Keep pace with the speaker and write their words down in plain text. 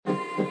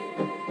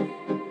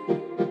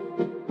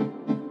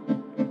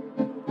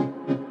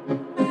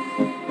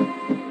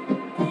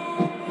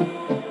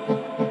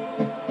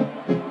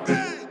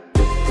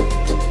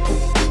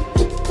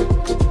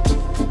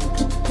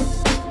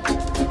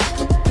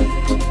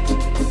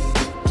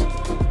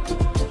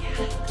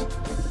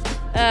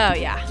Oh,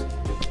 yeah.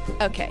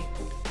 Okay.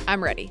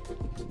 I'm ready.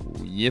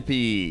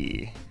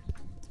 Yippee.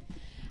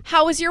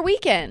 How was your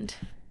weekend?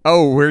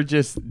 Oh, we're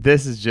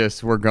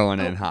going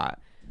in hot.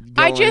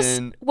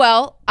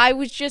 I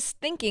was just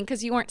thinking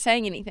because you weren't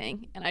saying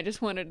anything, and I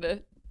just wanted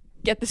to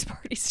get this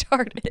party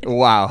started.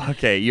 Wow.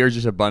 Okay. You're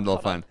just a bundle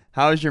of fun.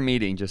 How was your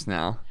meeting just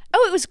now?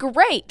 Oh, it was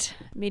great.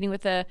 Meeting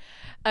with a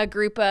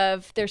group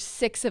of, there's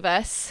 6 of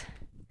us.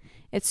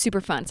 It's super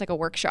fun. It's like a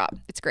workshop.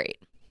 It's great.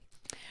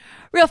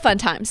 Real fun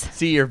times.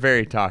 See, you're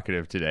very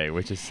talkative today,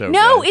 which is so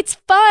No, good. it's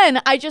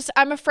fun.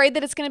 I'm afraid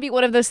that it's going to be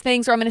one of those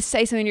things where I'm going to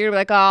say something and you're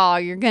going to be like, oh,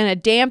 you're going to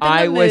dampen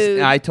the mood.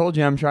 I told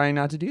you I'm trying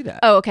not to do that.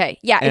 Oh, okay.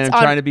 Yeah. And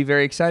I'm trying to be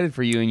very excited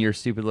for you and your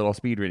stupid little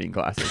speed reading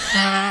classes.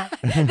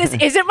 This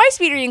isn't my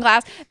speed reading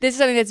class. This is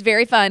something that's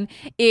very fun.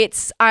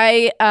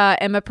 I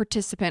am a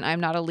participant. I'm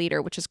not a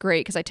leader, which is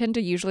great because I tend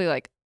to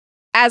usually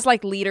as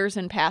leaders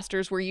and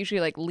pastors, we're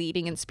usually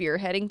leading and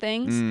spearheading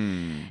things.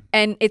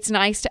 And it's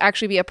nice to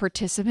actually be a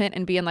participant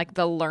and be in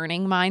the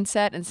learning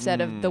mindset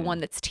instead of the one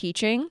that's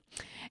teaching.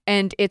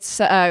 And it's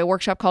a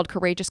workshop called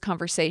Courageous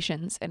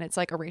Conversations. And it's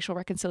like a racial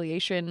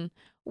reconciliation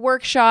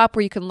workshop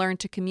where you can learn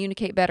to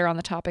communicate better on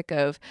the topic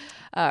of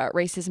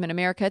racism in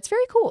America. It's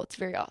very cool. It's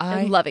very awesome.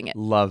 I'm loving it.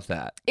 Love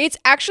that. It's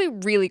actually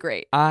really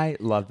great. I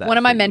love that. One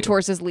of my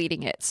mentors is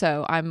leading it.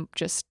 So I'm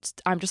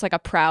just like a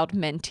proud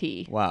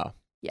mentee. Wow.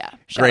 Yeah.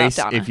 Grace,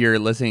 if you're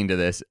listening to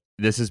this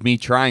is me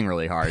trying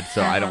really hard,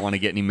 so I don't want to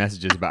get any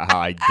messages about how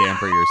I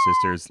damper your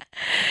sister's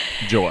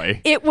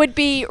joy. It would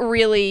be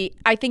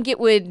I think it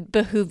would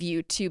behoove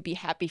you to be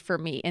happy for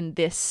me in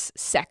this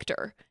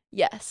sector.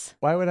 Yes.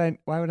 Why would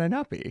I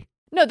not be?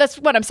 No, that's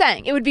what I'm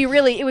saying. It would be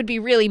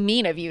really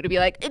mean of you to be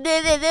like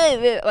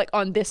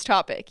on this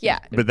topic. Yeah.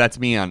 But that's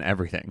me on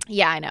everything.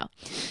 Yeah, I know.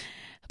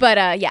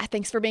 But yeah,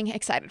 thanks for being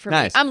excited for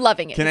me. I'm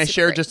loving it. Can I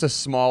share just a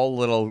small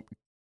little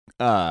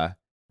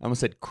I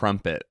almost said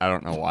crumpet. I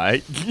don't know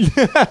why.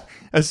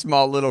 A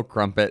small little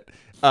crumpet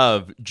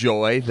of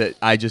joy that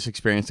I just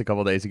experienced a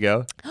couple days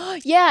ago.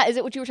 Yeah. Is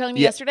it what you were telling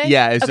me yesterday?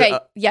 Yeah. Okay.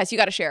 Yes, you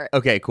got to share it.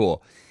 Okay,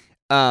 cool.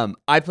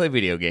 I play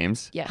video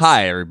games. Yes.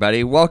 Hi,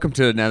 everybody. Welcome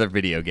to another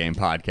video game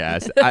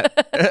podcast.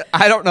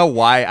 I don't know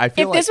why. I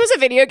feel if this was a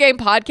video game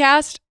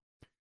podcast,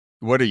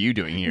 what are you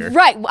doing here?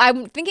 Right.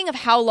 I'm thinking of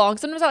how long.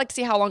 Sometimes I like to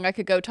see how long I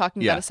could go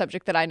talking about a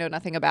subject that I know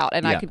nothing about,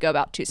 and I could go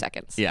about 2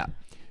 seconds. Yeah.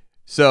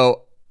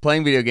 So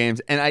playing video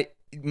games, and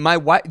my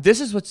wife, this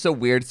is what's so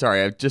weird. Sorry,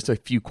 I have just a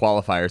few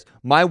qualifiers.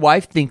 My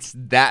wife thinks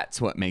that's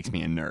what makes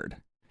me a nerd.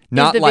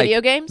 Not the video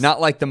games?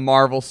 Not like the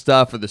Marvel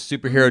stuff or the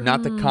superhero,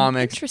 not the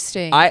comics.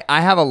 Interesting. I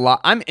have a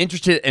lot. I'm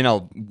interested in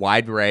a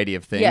wide variety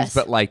of things,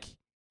 but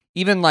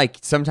even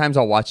sometimes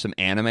I'll watch some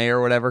anime or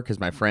whatever because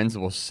my friends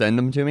will send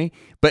them to me.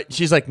 But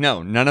she's like,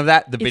 no, none of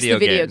that. The video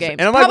games.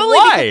 And I'm like,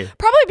 why?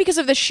 Probably because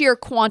of the sheer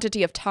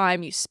quantity of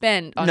time you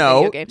spend on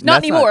video games. Not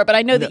anymore, but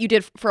I know that you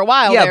did for a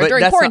while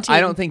during quarantine.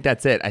 I don't think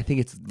that's it. I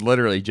think it's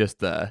literally just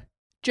the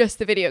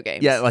video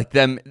games. Yeah, like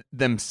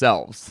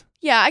themselves.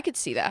 Yeah, I could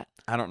see that.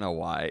 I don't know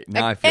why.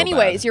 Now I feel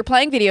Anyways, bad. You're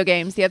playing video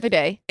games the other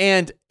day.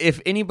 And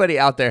if anybody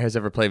out there has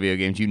ever played video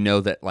games, you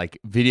know that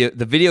the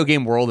video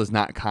game world is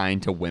not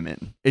kind to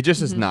women. It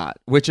just is not,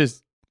 which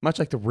is much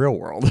like the real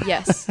world.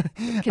 Yes.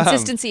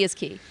 Consistency is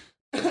key.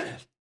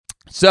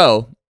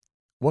 So,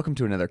 welcome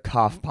to another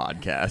cough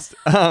podcast.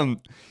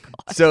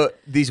 So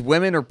these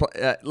women are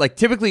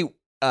typically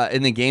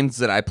in the games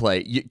that I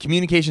play,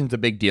 communication's a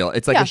big deal.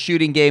 It's like a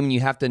shooting game, and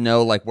you have to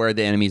know where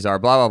the enemies are,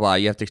 blah, blah, blah.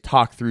 You have to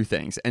talk through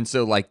things. And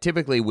so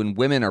typically when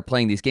women are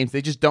playing these games,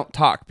 they just don't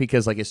talk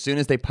because as soon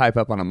as they pipe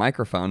up on a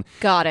microphone,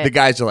 the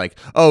guys are like,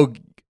 oh,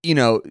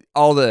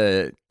 all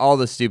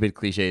the stupid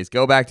cliches,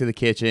 go back to the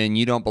kitchen,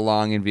 you don't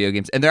belong in video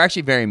games. And they're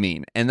actually very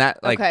mean. And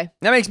that that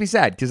makes me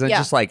sad because I'm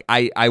just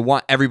I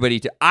want everybody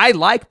to, I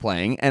like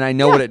playing and I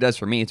know what it does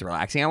for me. It's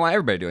relaxing. I want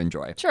everybody to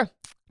enjoy. Sure.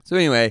 So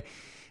anyway,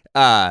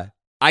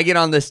 I get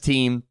on this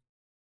team.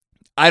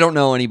 I don't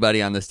know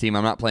anybody on this team.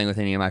 I'm not playing with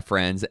any of my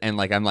friends.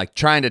 And I'm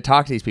trying to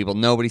talk to these people.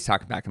 Nobody's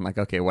talking back. I'm like,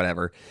 okay,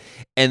 whatever.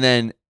 And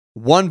then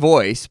one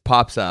voice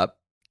pops up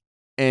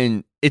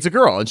and it's a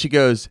girl. And she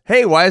goes,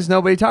 hey, why is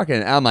nobody talking?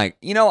 And I'm like,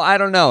 I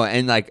don't know.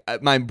 And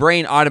my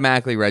brain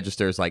automatically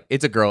registers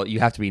it's a girl. You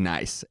have to be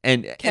nice.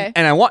 And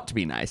I want to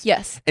be nice.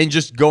 Yes. And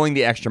just going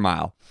the extra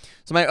mile.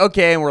 So I'm like,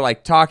 okay, and we're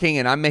talking,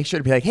 and I make sure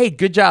to be like, hey,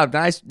 good job,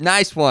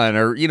 nice one,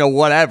 or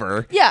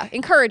whatever. Yeah,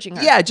 encouraging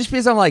her. Yeah, just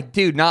because I'm like,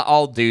 dude, not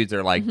all dudes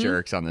are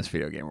jerks on this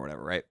video game or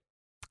whatever, right?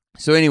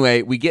 So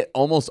anyway, we get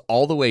almost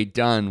all the way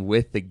done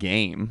with the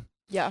game.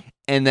 Yeah.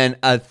 And then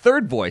a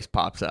third voice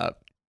pops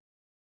up,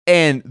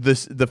 and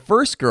the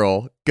first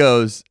girl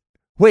goes,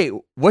 wait,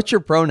 what's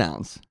your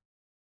pronouns?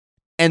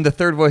 And the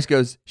third voice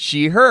goes,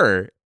 she,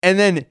 her. And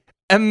then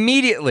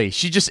immediately,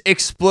 she just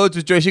explodes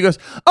with joy. She goes,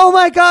 oh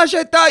my gosh,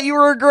 I thought you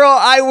were a girl.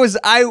 I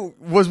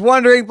was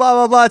wondering, blah,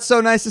 blah, blah. It's so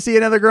nice to see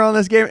another girl in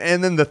this game.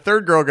 And then the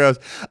third girl goes,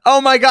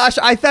 oh my gosh,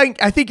 I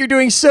think you're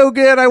doing so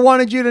good. I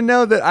wanted you to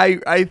know that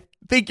I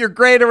think you're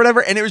great or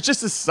whatever. And it was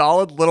just a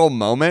solid little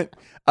moment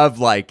of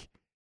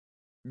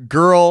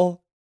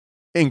girl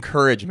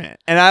encouragement.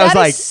 And I was That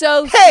like, is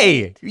so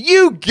hey,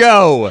 you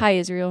go. Hi,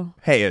 Israel.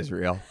 Hey,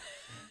 Israel.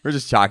 We're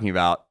just talking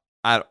about,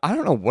 I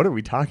don't know. What are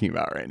we talking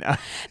about right now?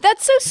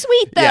 That's so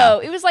sweet,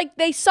 though. Yeah. It was like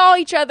they saw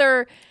each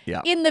other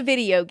Yeah. in the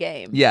video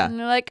game. Yeah. And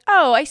they're like,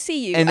 oh, I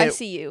see you. I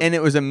see you. And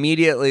it was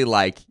immediately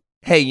like,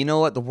 hey, you know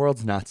what? The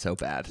world's not so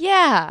bad.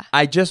 Yeah.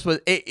 I just was,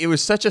 it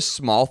was such a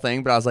small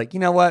thing, but I was like,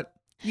 you know what?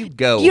 You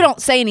go. You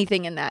don't say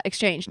anything in that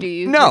exchange, do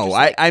you? No,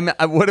 Like,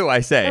 what do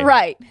I say?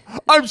 right.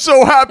 I'm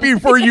so happy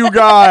for you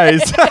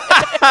guys.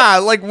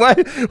 Like, what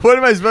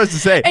am I supposed to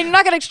say? And you're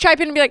not going to chime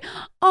in and be like,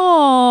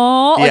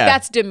 oh, like Yeah.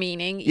 that's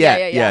demeaning.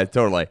 Yeah,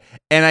 totally.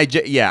 And I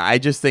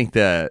just think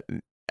I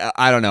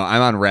don't know.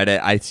 I'm on Reddit.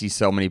 I see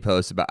so many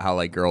posts about how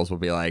like girls will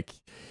be like,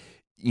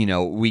 you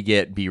know, we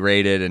get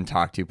berated and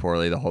talked to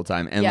poorly the whole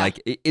time. And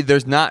like,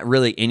 there's not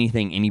really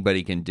anything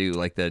anybody can do.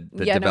 Like the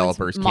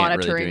developers can't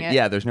really do it.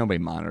 Yeah, there's nobody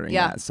monitoring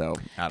that. So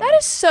that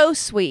is so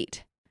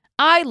sweet.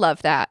 I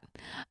love that.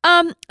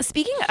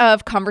 Speaking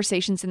of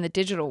conversations in the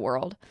digital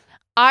world,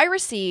 I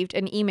received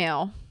an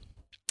email.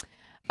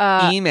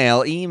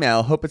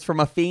 Email. Hope it's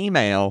from a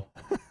female.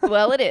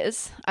 Well, it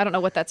is. I don't know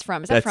what that's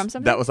from. Is that from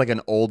something? That was like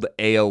an old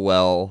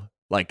AOL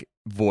like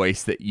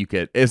voice that you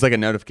could. It's like a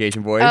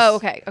notification voice. Oh,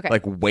 okay.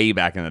 Like way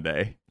back in the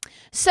day.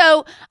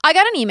 So I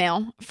got an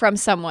email from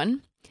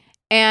someone,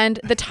 and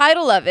the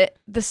title of it,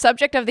 the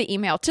subject of the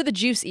email, to the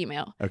juice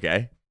email.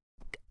 Okay.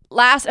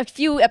 A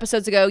few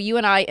episodes ago, you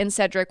and I and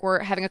Cedric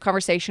were having a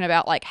conversation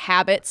about like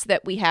habits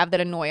that we have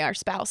that annoy our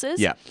spouses.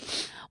 Yeah.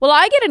 Well,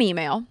 I get an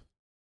email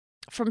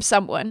from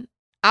someone.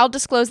 I'll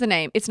disclose the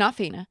name. It's not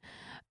Fina.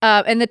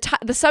 And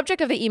the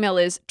subject of the email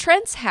is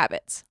Trent's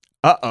habits.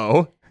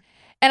 Uh-oh.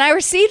 And I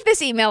received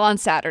this email on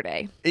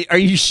Saturday. Are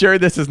you sure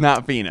this is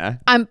not Fina?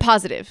 I'm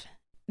positive.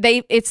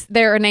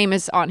 Their name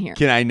is on here.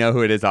 Can I know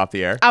who it is off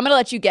the air? I'm going to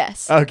let you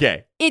guess.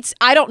 Okay.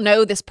 I don't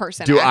know this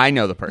person. Do I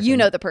know the person? You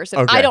know the person.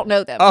 Okay. I don't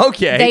know them.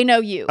 Okay. They know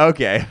you.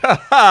 Okay. And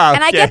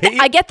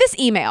I get this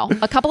email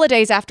a couple of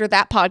days after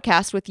that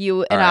podcast with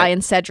you and I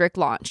and Cedric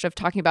launched of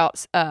talking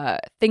about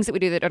things that we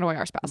do that annoy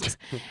our spouses.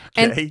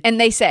 Okay. And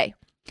they say,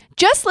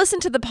 just listen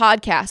to the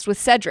podcast with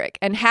Cedric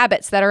and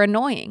habits that are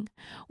annoying.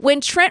 When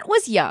Trent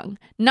was young,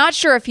 not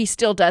sure if he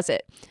still does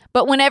it,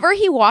 but whenever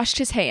he washed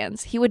his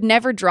hands, he would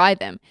never dry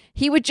them.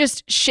 He would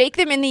just shake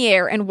them in the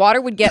air and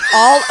water would get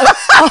all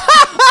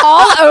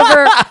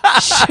over.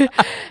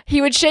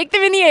 He would shake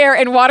them in the air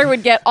and water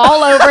would get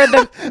all over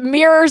the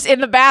mirrors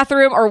in the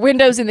bathroom or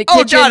windows in the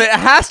kitchen. Oh, God, it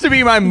has to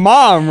be my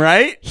mom,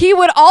 right? He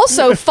would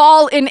also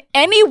fall in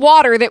any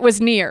water that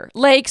was near.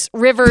 Lakes,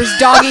 rivers,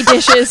 doggy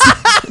dishes.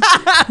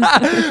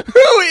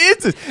 Who is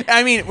this?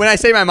 I mean, when I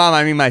say my mom,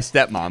 I mean my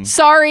stepmom.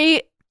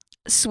 Sorry,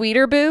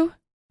 sweeter boo,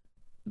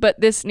 but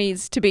this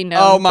needs to be known.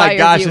 Oh my by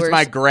gosh, your viewers. it's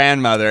my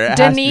grandmother.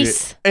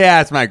 Denise.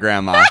 Yeah, it's my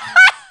grandma.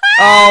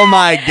 Oh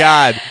my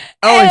God.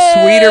 Oh, and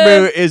Sweeter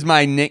Boo is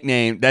my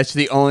nickname. That's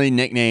the only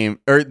nickname,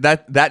 or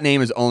that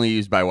name is only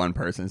used by one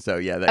person. So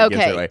yeah, that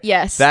gives it away.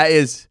 Yes. That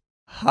is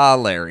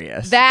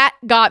hilarious. That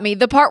got me.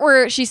 The part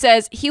where she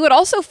says he would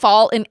also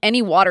fall in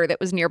any water that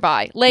was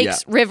nearby.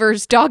 Lakes,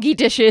 rivers, doggy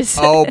dishes.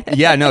 Oh,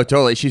 yeah, no,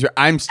 totally.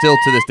 I'm still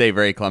to this day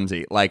very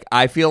clumsy. Like,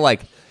 I feel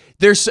like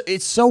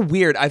it's so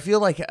weird. I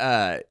feel like,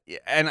 and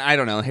I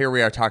don't know, here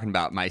we are talking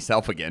about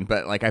myself again,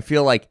 but like, I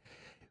feel like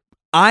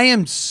I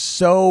am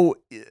so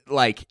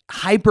like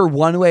hyper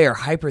one way or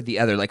hyper the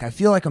other. Like I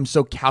feel like I'm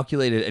so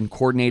calculated and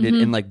coordinated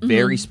in like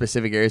very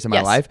specific areas of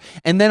my life,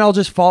 and then I'll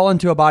just fall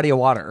into a body of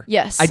water.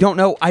 Yes. I don't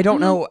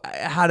know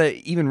how to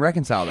even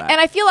reconcile that. And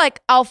I feel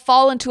like I'll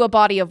fall into a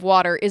body of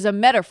water is a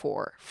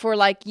metaphor for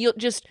like you'll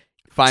just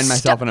find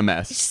myself in a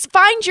mess.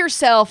 Find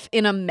yourself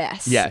in a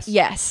mess. Yes.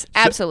 Yes,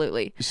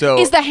 absolutely. So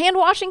is the hand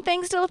washing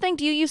thing still a thing?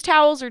 Do you use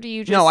towels or do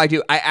you just No, I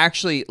do. I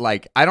actually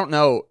like I don't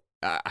know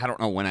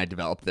when I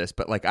developed this,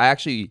 but like I'm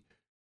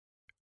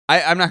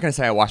not going to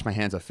say I wash my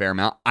hands a fair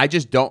amount. I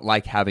just don't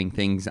like having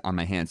things on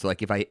my hands. So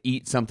like if I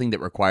eat something that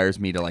requires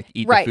me to like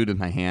eat the food with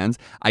my hands,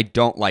 I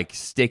don't like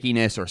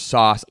stickiness or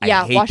sauce.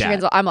 Yeah, I hate wash that. your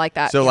hands. I'm like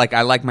that. So like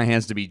I like my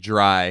hands to be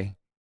dry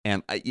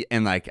and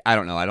like I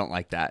don't know, I don't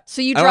like that.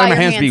 So you I dry don't like my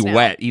your hands to be now.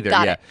 wet either.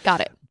 Got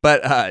it.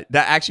 But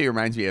that actually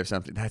reminds me of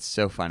something. That's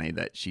so funny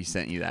that she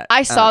sent you that.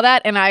 I saw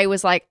that and I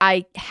was like,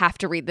 I have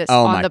to read this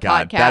oh on my the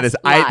God. podcast. That is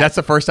live. that's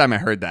the first time I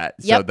heard that.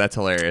 So Yep. that's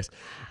hilarious.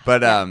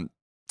 But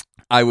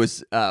I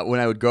was when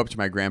I would go up to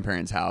my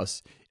grandparents'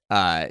 house,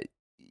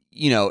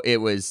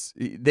 it was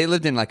they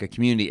lived in like a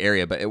community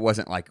area, but it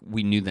wasn't like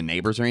we knew the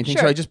neighbors or anything.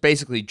 Sure. So I just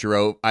basically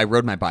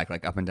rode my bike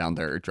like up and down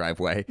their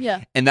driveway.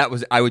 Yeah. And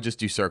I would just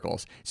do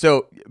circles.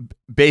 So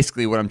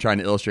basically what I'm trying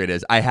to illustrate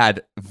is I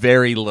had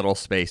very little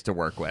space to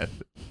work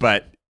with,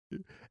 but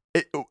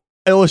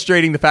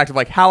illustrating the fact of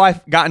like how I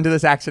got into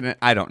this accident,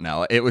 I don't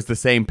know. It was the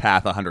same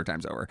path 100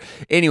 times over.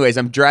 Anyways,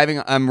 I'm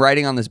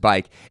riding on this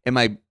bike,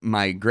 and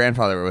my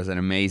grandfather is an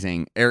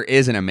amazing,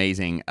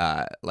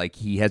 like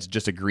he has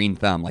just a green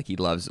thumb, like he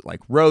loves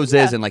like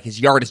roses and like his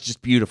yard is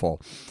just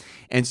beautiful.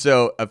 And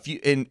so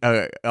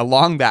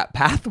along that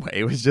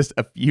pathway was just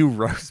a few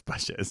rose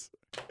bushes.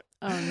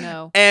 Oh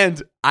no.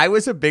 And I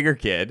was a bigger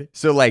kid,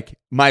 so like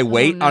my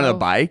weight on a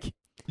bike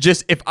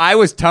just if I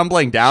was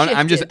tumbling down,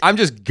 I'm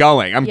just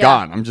going. I'm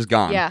gone. I'm just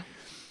gone. Yeah.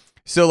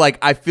 So like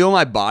I feel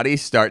my body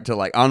start to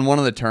like on one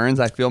of the turns,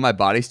 I feel my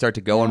body start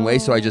to go one way.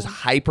 So I just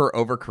hyper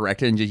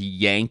overcorrected and just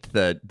yanked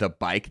the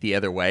bike the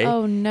other way.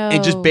 Oh no.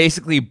 And just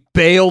basically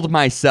bailed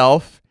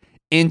myself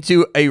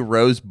into a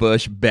rose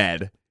bush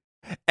bed.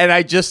 And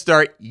I just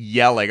start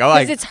yelling. I'm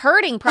like, it's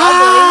hurting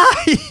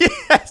probably.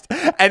 Yes.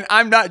 And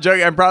I'm not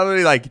joking. I'm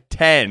probably like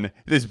 10.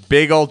 This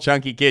big old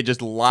chunky kid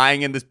just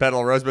lying in this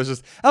petal of rose bush.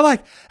 I'm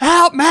like,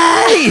 help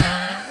me.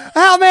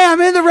 Help me, I'm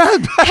in the rose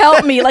bush.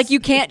 Help me. Like you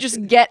can't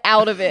just get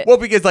out of it. Well,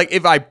 because like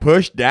if I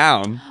push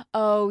down,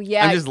 oh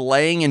yeah, I'm just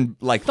laying in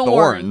like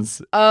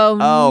thorns. Oh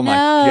no. My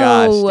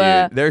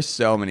gosh, dude. There's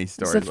so many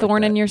stories. It's a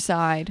thorn in your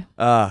side.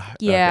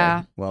 Yeah.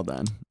 Okay. Well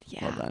done.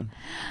 Yeah. Well done.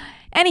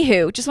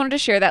 Anywho, just wanted to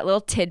share that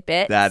little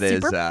tidbit. That is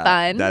super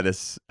fun. That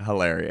is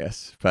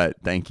hilarious. But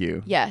thank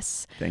you.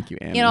 Yes. Thank you,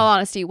 Annie. In all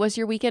honesty, was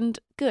your weekend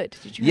good?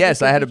 Did you?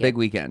 Yes, I had a big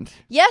weekend.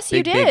 Yes,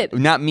 you did.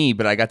 Not me,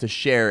 but I got to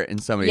share in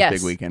somebody's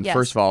big weekend. Yes.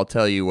 First of all, I'll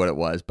tell you what it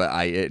was, but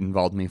it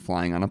involved me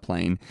flying on a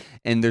plane.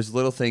 And there's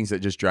little things that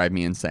just drive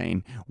me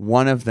insane.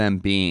 One of them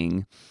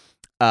being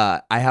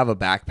I have a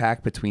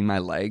backpack between my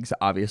legs,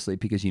 obviously,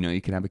 because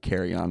you can have a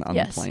carry-on on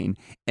the plane.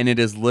 And it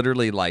is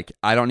literally like,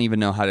 I don't even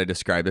know how to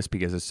describe this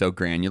because it's so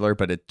granular,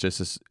 but it just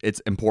is, it's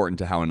important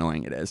to how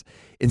annoying it is.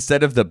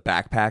 Instead of the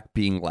backpack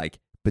being like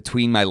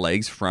between my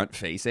legs, front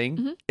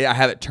facing, I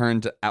have it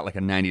turned at like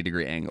a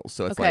 90-degree angle.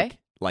 So it's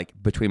like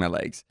between my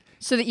legs.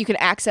 So that you can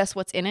access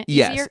what's in it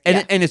yes. easier?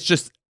 And it's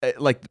just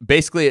like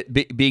basically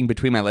it being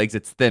between my legs,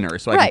 it's thinner.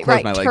 So I can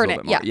close my legs a little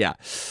bit more. Yeah.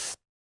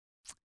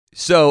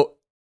 So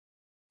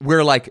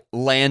we're like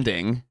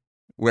landing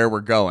where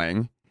we're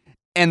going,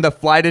 and the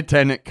flight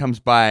attendant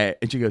comes by,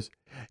 and he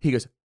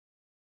goes,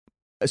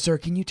 sir,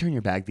 can you turn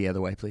your bag the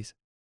other way, please?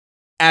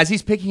 As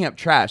he's picking up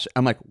trash,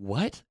 I'm like,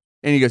 what?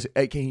 And he goes,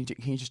 hey, can you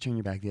just turn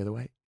your bag the other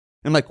way?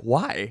 I'm like,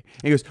 why?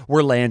 And he goes,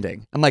 we're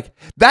landing. I'm like,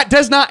 that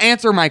does not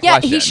answer my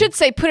question. Yeah, he should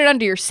say, put it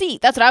under your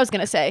seat. That's what I was going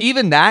to say.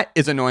 Even that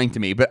is annoying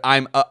to me, but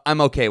I'm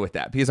okay with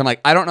that because I'm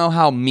like, I don't know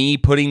how me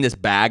putting this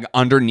bag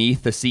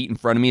underneath the seat in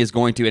front of me is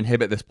going to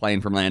inhibit this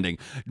plane from landing.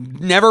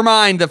 Never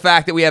mind the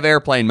fact that we have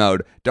airplane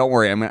mode. Don't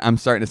worry, I'm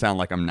starting to sound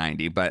like I'm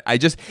 90, but I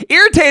just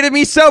irritated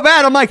me so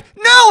bad. I'm like,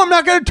 no, I'm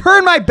not going to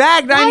turn my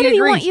bag 90 Why degrees. Why did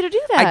he want you to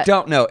do that? I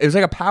don't know. It was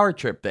like a power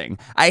trip thing.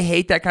 I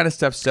hate that kind of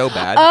stuff so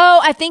bad.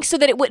 Oh, I think so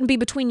that it wouldn't be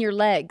between your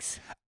legs.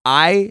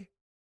 I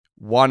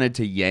wanted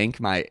to yank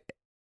my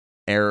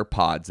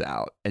AirPods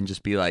out and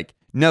just be like,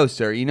 no,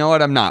 sir, you know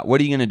what? I'm not. What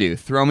are you going to do?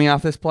 Throw me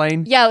off this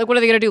plane? Yeah, like what are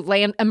they going to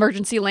do?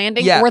 Emergency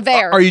landing? Yeah. We're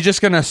there. Are you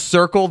just going to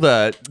circle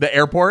the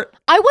airport?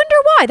 I wonder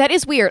why. That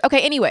is weird.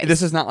 Okay, anyways.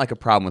 This is not like a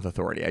problem with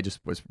authority. I just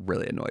was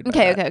really annoyed by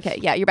that. Okay.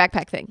 Yeah, your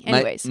backpack thing.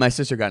 Anyways. My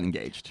sister got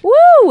engaged.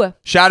 Woo!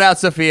 Shout out,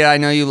 Sophia. I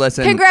know you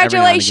listen.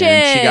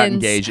 Congratulations. She got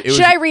engaged.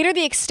 Should I read her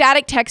the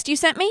ecstatic text you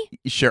sent me?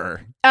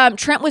 Sure.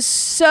 Trent was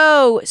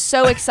so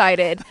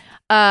excited.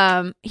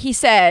 He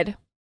said,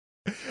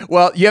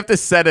 well, you have to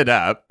set it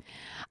up.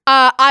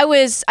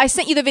 I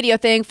sent you the video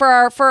thing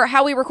for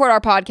how we record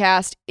our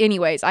podcast.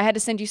 Anyways, I had to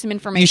send you some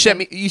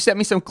information. You sent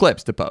me some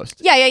clips to post.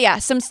 Yeah.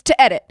 Some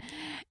to edit.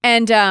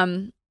 And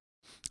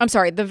I'm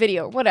sorry, the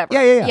video, whatever.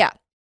 Yeah.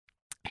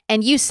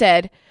 And you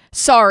said,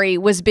 sorry,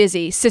 was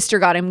busy. Sister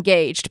got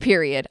engaged,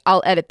 period.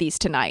 I'll edit these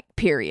tonight,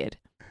 period.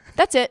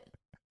 That's it.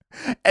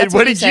 And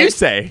what did you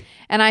say?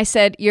 And I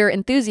said, your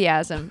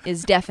enthusiasm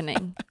is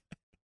deafening.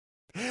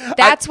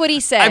 That's what he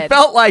said. I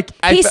felt like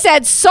he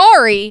said,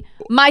 sorry,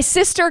 my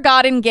sister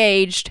got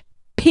engaged,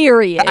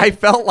 period. I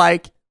felt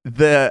like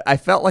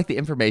the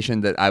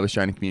information that I was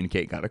trying to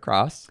communicate got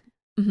across,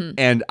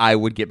 and I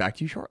would get back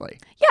to you shortly.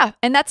 Yeah,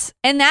 and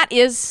that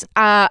is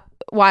why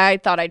I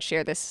thought I'd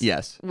share this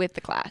with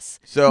the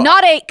class. So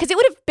because it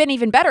would have been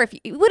even better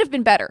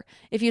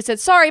if you said,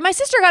 sorry, my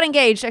sister got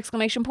engaged, !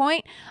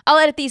 I'll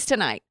edit these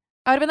tonight.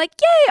 I would have been like,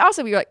 yay,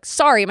 awesome. You're like,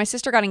 sorry, my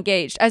sister got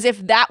engaged. As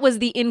if that was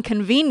the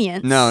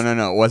inconvenience. No.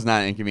 It was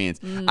not an inconvenience.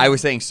 I was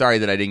saying sorry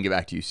that I didn't get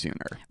back to you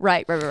sooner.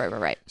 Right.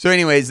 So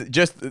anyways,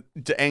 just to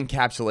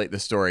encapsulate the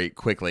story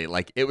quickly,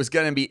 like it was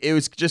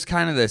just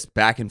kind of this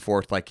back and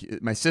forth. Like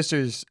my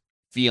sister's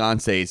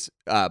fiance's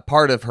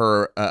part of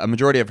her, a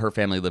majority of her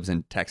family lives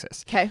in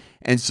Texas. Okay.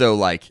 And so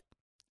like,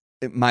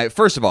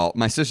 first of all,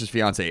 my sister's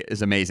fiance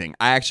is amazing.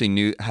 I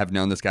actually have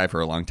known this guy for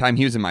a long time.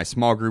 He was in my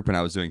small group when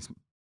I was doing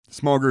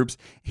small groups.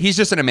 He's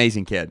just an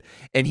amazing kid,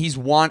 and he's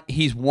wanting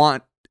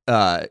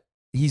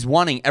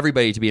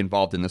everybody to be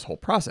involved in this whole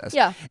process.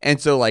 Yeah.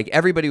 And so like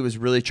everybody was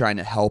really trying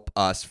to help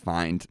us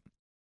find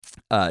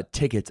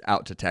tickets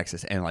out to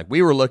Texas, and like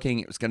we were looking,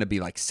 it was going to be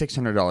like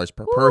 $600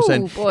 per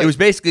person. Boy. It was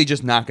basically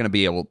just not going to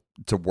be able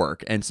to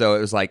work, and so it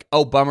was like,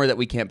 oh, bummer that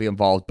we can't be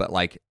involved, but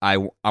like I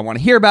want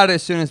to hear about it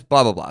as soon as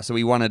blah blah blah. So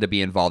we wanted to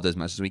be involved as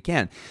much as we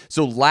can.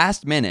 So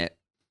last minute,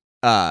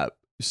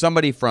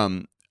 somebody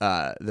from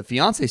the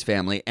fiance's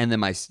family and then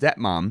my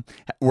stepmom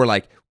were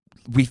like,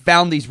 we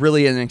found these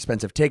really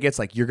inexpensive tickets.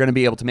 Like, you're going to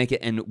be able to make it,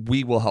 and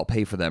we will help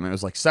pay for them. And it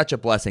was like such a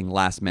blessing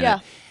last minute. Yeah.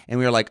 And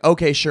we were like,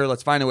 okay, sure,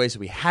 let's find a way. So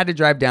we had to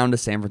drive down to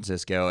San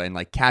Francisco and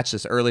like catch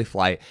this early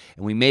flight.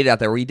 And we made it out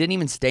there. We didn't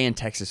even stay in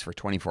Texas for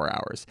 24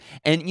 hours.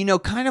 And, you know,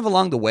 kind of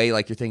along the way,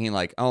 like, you're thinking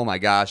like, oh my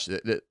gosh,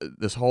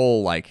 this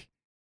whole like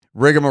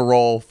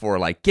rigmarole for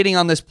like getting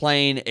on this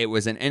plane. It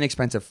was an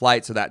inexpensive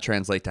flight, so that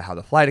translates to how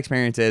the flight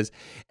experience is.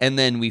 And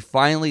then we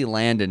finally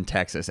land in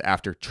Texas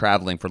after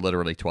traveling for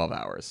literally 12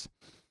 hours.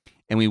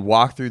 And we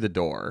walk through the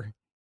door,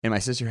 and my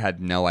sister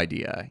had no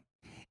idea.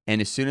 And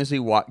as soon as we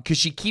walk, because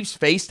she keeps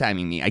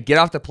FaceTiming me, I get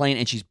off the plane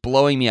and she's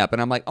blowing me up.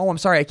 And I'm like, oh, I'm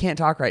sorry, I can't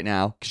talk right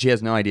now, because she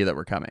has no idea that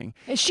we're coming.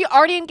 Is she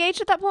already engaged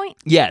at that point?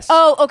 Yes.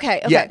 Oh,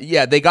 okay.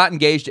 Yeah, they got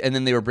engaged, and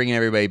then they were bringing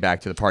everybody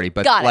back to the party.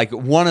 But like,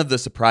 one of the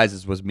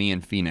surprises was me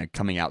and Fina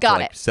coming out to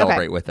like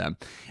celebrate with them.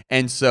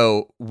 And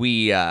so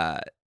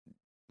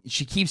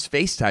she keeps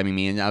FaceTiming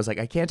me, and I was like,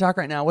 I can't talk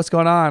right now. What's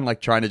going on? I'm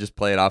like trying to just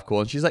play it off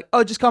cool. And she's like,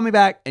 oh, just call me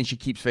back. And she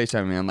keeps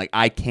FaceTiming me. I'm like,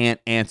 I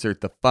can't answer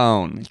the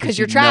phone. Because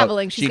you're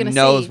traveling. She's going to see.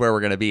 She knows where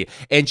we're going to be.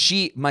 And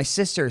my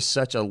sister is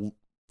such a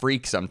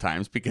freak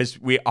sometimes,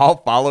 because we all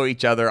follow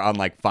each other on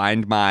like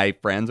Find My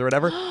Friends or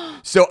whatever.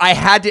 So I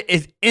had to,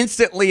 as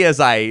instantly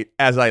as I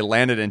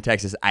landed in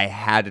Texas, I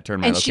had to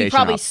turn my location off. And she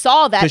probably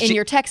saw that in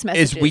your text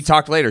messages. We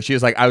talked later. She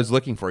was like, I was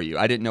looking for you.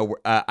 I didn't know,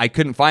 I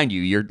couldn't find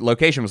you. Your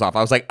location was off.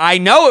 I was like, I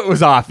know it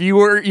was off. You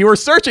were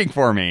searching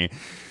for me.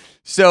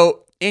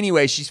 So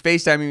anyway, she's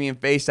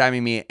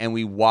FaceTiming me, and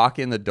we walk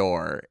in the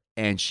door,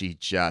 and she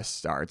just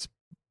starts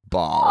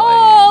bawling.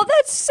 Oh,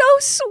 that's so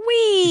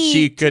sweet.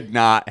 She could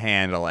not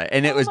handle it.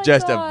 And it was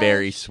just a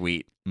very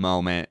sweet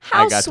moment.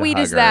 How sweet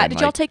is that?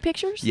 Did y'all take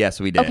pictures? Yes,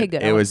 we did. Okay,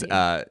 good. It was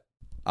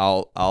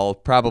I'll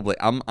probably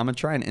I'm gonna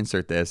try and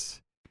insert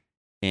this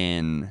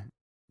in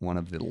one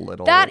of the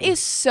little. That is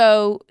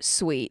so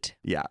sweet.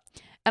 Yeah.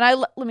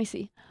 And let me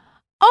see.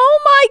 Oh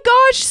my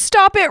gosh,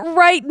 stop it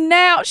right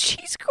now.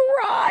 She's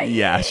crying.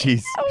 Yeah,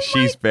 she's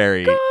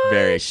very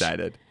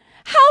excited.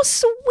 How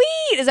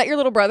sweet. Is that your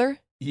little brother?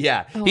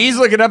 Yeah, he's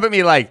looking up at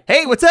me like,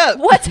 "Hey, what's up?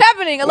 What's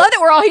happening? I love that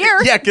we're all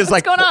here." Yeah, because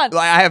what's going on?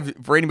 I have,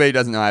 for anybody who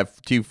doesn't know, I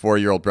have 2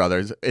 4-year-old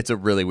brothers. It's a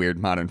really weird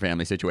Modern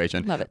Family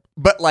situation. Love it.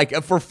 But like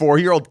for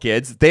 4-year-old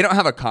kids, they don't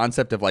have a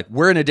concept of like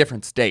we're in a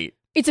different state.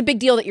 It's a big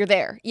deal that you're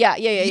there. Yeah.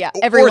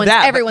 Everyone's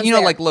you know,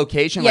 there. Like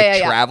location,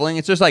 like traveling.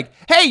 It's just like,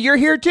 hey, you're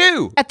here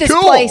too. At this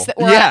place that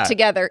we're at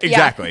together.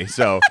 Exactly.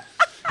 So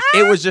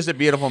it was just a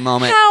beautiful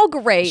moment. How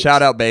great.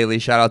 Shout out Bailey.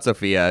 Shout out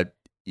Sophia.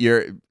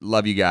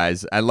 Love you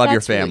guys. I love your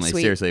family.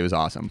 Really seriously, it was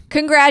awesome.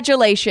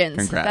 Congratulations.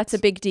 Congrats. That's a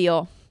big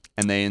deal.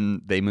 And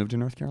they moved to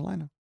North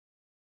Carolina.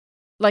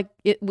 Like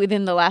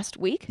within the last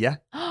week? Yeah.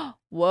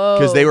 Whoa.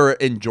 Because they were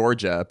in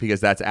Georgia,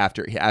 because that's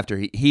after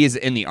he is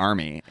in the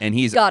Army, and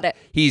got it.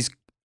 He's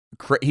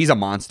a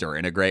monster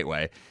in a great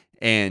way.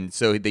 And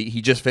so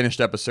he just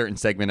finished up a certain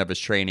segment of his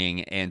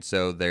training, and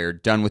so they're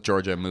done with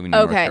Georgia and moving to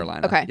North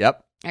Carolina. Okay.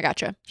 Yep. I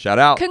gotcha. Shout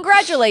out.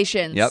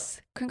 Congratulations. Yep.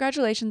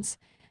 Congratulations.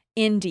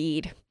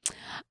 Indeed.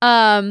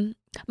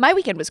 My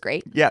weekend was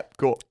great. Yeah,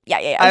 cool. Yeah.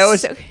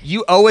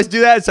 You always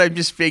do that, so I'm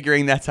just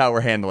figuring that's how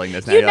we're handling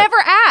this now. You never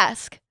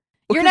ask.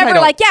 You're never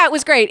like, yeah, it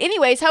was great.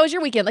 Anyways, how was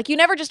your weekend? Like, you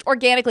never just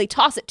organically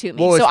toss it to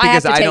me, well, so I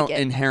have to take it. I don't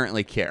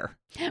inherently care.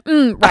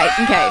 Right.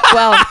 Okay.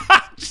 Well.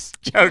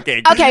 Just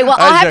joking. Okay. Well,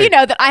 I'll have you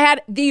know that I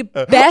had the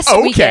best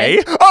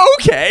weekend.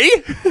 Okay.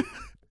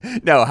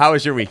 No, how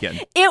was your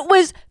weekend? It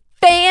was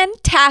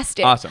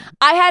fantastic. Awesome.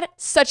 I had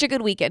such a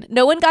good weekend.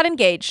 No one got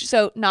engaged,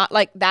 so not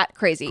like that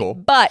crazy. Cool.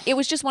 But it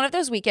was just one of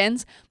those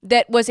weekends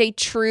that was a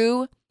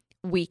true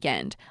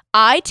weekend.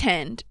 I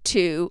tend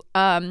to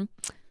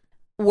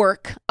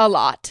work a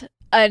lot.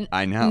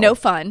 I know. No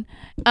fun.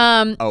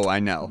 I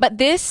know. But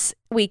this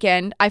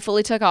weekend, I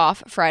fully took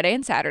off Friday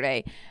and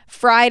Saturday.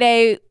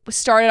 Friday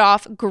started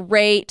off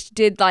great.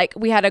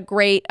 We had a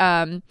great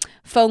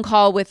phone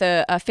call with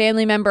a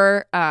family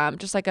member,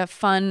 just like a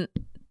fun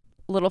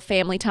little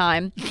family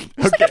time.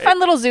 Just like a fun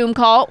little Zoom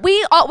call.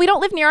 We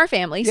don't live near our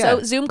family,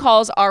 so Zoom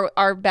calls are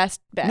our best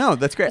bet. No,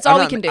 that's great. That's all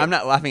we can do. I'm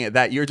not laughing at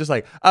that. You're just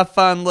like a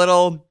fun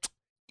little,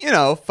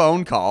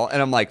 phone call,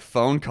 and I'm like,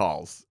 phone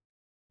calls.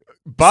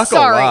 Buckle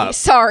up.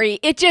 Sorry.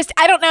 It just,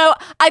 I don't know.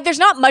 There's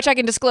not much I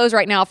can disclose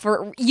right now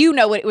for,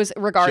 what it was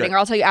regarding, or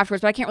I'll tell you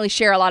afterwards, but I can't really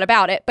share a lot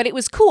about it, but it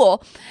was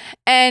cool.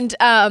 And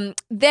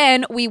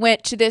then we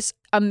went to this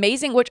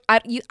amazing, which I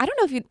don't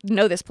know if you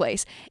know this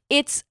place.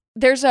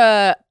 There's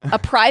a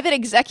private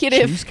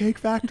executive Cheesecake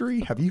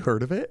Factory. Have you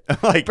heard of it?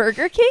 Like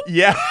Burger King?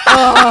 Yeah.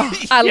 Oh,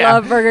 I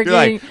love Burger King.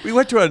 Like, we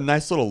went to a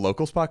nice little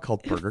local spot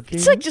called Burger King.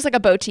 It's like just like a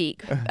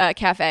boutique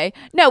cafe.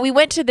 No, we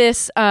went to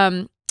this.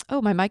 My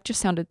mic just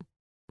sounded.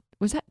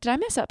 Did I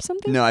mess up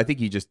something? No, I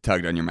think you just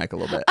tugged on your mic a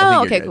little bit.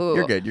 Oh, okay, cool.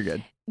 You're good. You're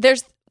good.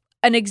 There's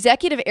an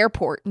executive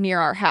airport near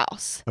our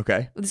house.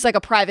 Okay. It's like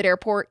a private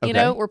airport,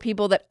 where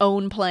people that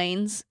own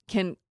planes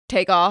can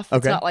take off.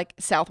 It's not like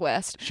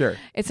Southwest. Sure.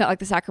 It's not like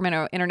the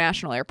Sacramento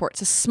International Airport.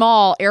 It's a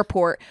small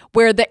airport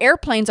where the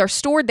airplanes are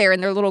stored there in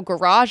their little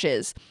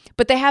garages,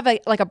 but they have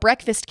a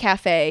breakfast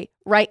cafe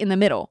right in the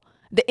middle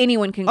that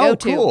anyone can go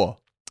to. Oh,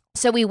 cool.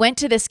 So we went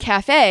to this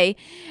cafe,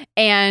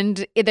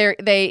 and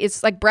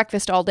it's like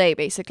breakfast all day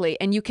basically,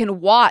 and you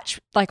can watch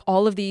like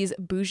all of these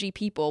bougie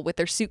people with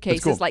their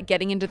suitcases like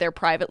getting into their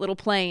private little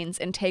planes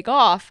and take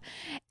off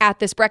at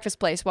this breakfast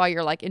place while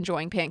you're like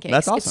enjoying pancakes.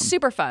 That's awesome. It's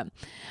super fun.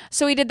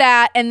 So we did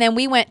that, and then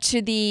we went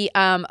to the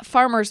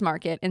farmers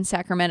market in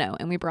Sacramento,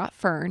 and we brought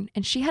Fern,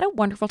 and she had a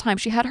wonderful time.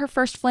 She had her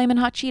first Flamin'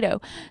 Hot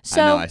Cheeto.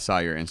 So I know, I saw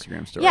your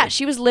Instagram story. yeah,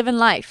 she was living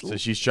life. So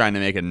she's trying to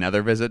make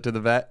another visit to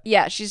the vet?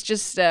 Yeah, she's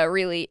just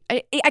really...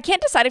 I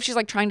can't decide if she's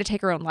like trying to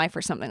take her own life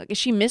or something. Like, is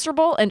she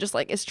miserable and just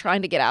like is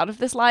trying to get out of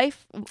this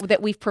life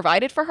that we've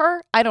provided for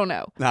her? I don't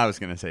know. I was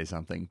going to say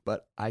something,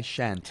 but I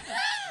shan't.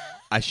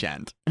 I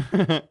shan't.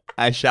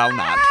 I shall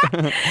not.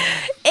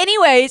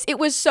 Anyways, it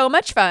was so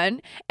much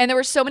fun, and there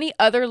were so many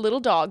other little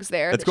dogs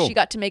there That's that cool. she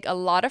got to make a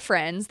lot of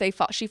friends.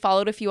 She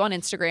followed a few on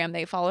Instagram.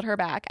 They followed her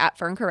back at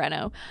Fern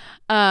Carreno.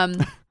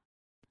 And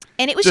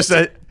it was just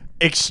an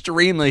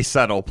extremely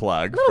subtle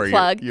plug for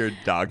your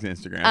dog's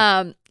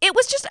Instagram. It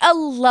was just a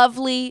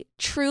lovely,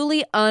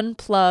 truly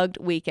unplugged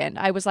weekend.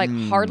 I was like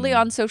hardly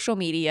on social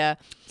media.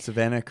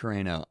 Savannah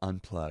Carreno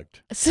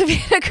unplugged.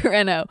 Savannah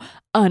Carreno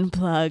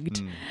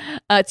unplugged.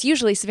 It's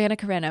usually Savannah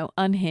Carreno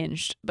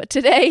unhinged, but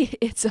today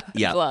it's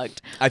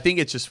unplugged. I think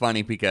it's just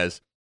funny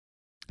because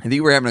I think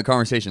we were having a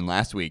conversation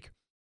last week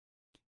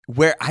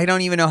where I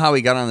don't even know how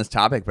we got on this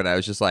topic, but I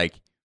was just like,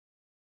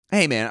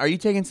 hey man, are you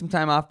taking some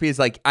time off? Because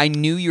like I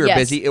knew you were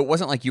busy. It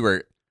wasn't like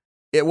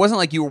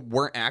you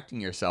weren't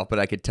acting yourself, but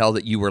I could tell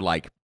that you were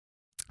like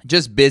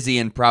just busy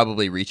and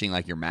probably reaching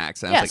like your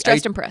max. And I was like,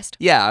 stressed and pressed.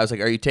 Yeah, I was like,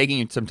 are you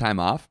taking some time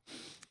off?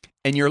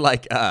 And you're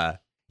like, yeah,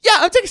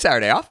 I'm taking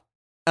Saturday off.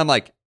 I'm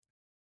like,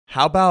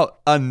 how about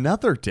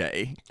another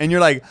day? And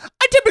you're like,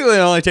 I typically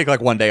only take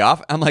like one day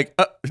off. I'm like,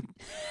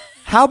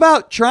 how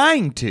about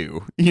trying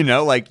to,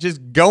 like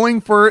just going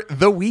for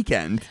the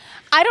weekend?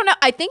 I don't know.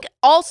 I think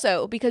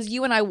also because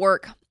you and I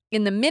work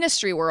in the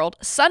ministry world,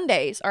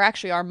 Sundays are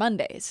actually our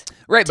Mondays.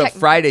 Right, but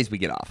Fridays we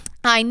get off.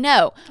 I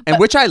know. And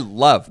which I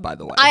love, by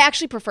the way. I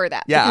actually prefer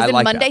that. Yeah, because I then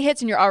like Monday that.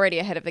 hits and you're already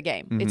ahead of the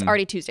game. Mm-hmm. It's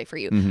already Tuesday for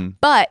you. Mm-hmm.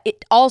 But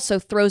it also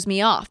throws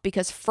me off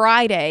because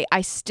Friday,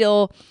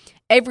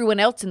 everyone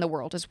else in the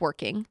world is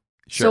working.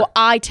 Sure. So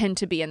I tend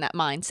to be in that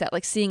mindset,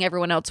 like seeing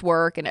everyone else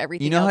work and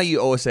everything. You know else. how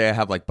you always say I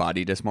have like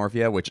body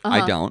dysmorphia, which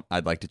I don't.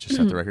 I'd like to just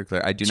set the record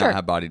clear. I do not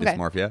have body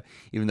dysmorphia,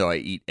 even though I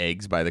eat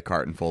eggs by the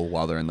carton full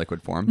while they're in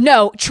liquid form.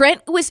 No,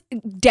 Trent was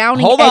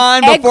downing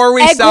egg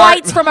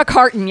whites from a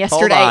carton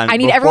yesterday. I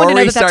need everyone to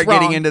know that that's wrong. Before we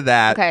start getting into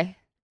that, okay,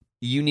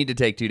 you need to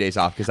take 2 days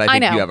off because I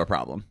think you have a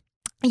problem.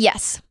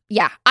 Yes.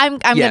 Yeah. I'm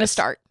going to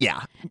start.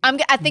 Yeah.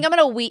 I think I'm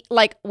going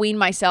to wean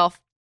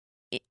myself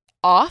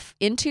off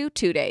into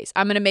 2 days.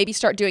 I'm going to maybe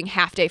start doing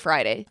half day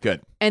Friday.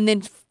 Good. And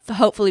then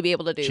hopefully be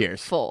able to do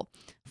full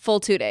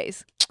 2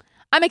 days.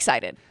 I'm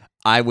excited.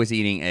 I was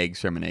eating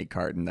eggs from an egg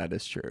carton. That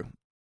is true.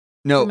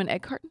 No. From an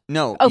egg carton?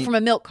 No. Oh, from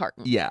a milk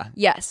carton. Yeah.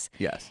 Yes.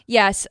 Yes.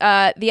 Yes.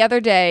 The other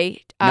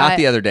day. Not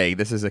the other day.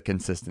 This is a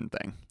consistent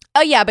thing.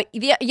 Oh, yeah. But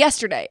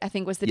yesterday, I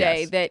think, was the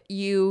day that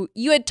you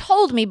had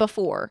told me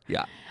before.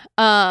 Yeah.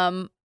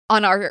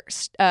 On our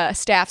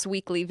staff's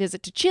weekly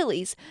visit to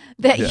Chili's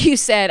that you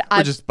said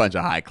we're just a bunch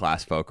of high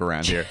class folk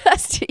around here.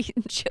 Just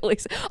eating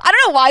Chili's. I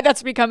don't know why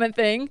that's become a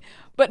thing,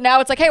 but now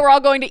it's like, hey, we're all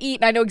going to eat,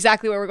 and I know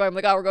exactly where we're going. I'm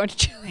like, oh, we're going to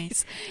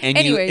Chili's. And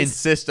anyways, you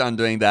insist on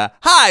doing the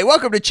hi,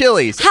 welcome to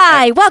Chili's.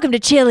 Hi, welcome to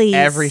Chili's.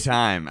 Every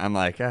time. I'm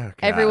like, oh gosh.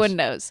 Everyone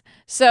knows.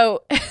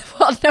 So,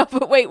 well, no,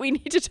 but wait, we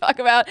need to talk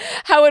about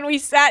how when we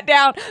sat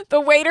down, the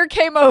waiter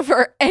came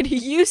over and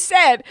you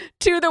said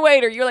to the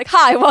waiter, you're like,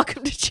 hi,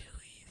 welcome to Chili's.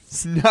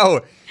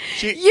 No.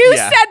 You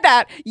said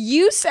that.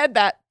 You said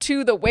that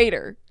to the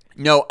waiter.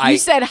 No, You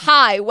said,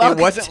 hi, welcome.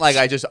 It wasn't like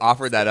I just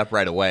offered that up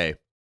right away.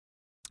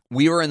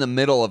 We were in the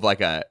middle of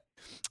like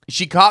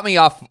she caught me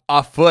off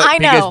foot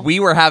because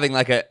we were having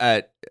like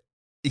a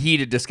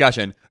heated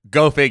discussion.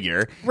 Go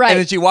figure. Right. And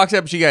then she walks up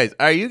and she goes,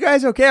 are you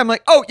guys okay? I'm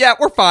like, oh yeah,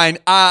 we're fine.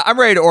 I'm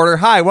ready to order.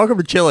 Hi, welcome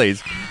to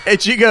Chili's. And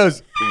she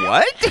goes,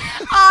 what?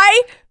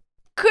 I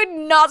could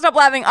not stop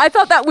laughing. I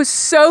thought that was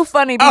so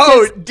funny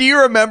because do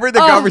you remember the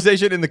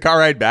conversation in the car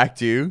ride back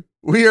too?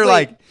 We were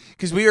like,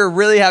 because we were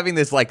really having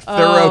this like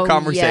thorough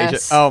conversation.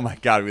 Yes. Oh my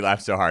God, we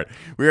laughed so hard.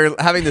 We were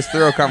having this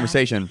thorough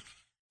conversation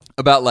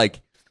about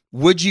like,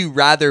 would you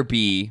rather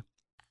be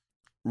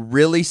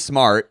really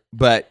smart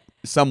but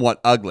somewhat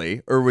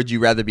ugly, or would you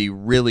rather be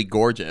really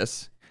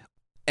gorgeous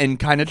and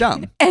kind of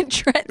dumb? And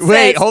Trent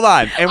Wait, hold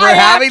on. And we're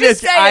having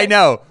this. I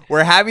know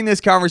we're having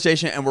this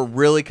conversation, and we're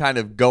really kind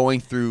of going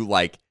through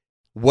like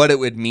what it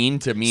would mean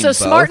to mean both.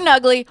 Smart and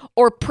ugly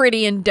or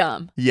pretty and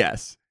dumb.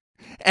 Yes.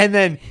 And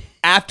then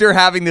after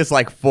having this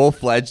like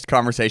full-fledged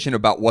conversation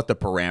about what the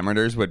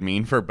parameters would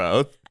mean for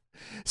both,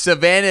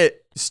 Savannah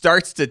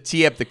starts to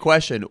tee up the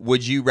question,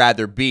 would you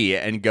rather be,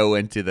 and go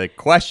into the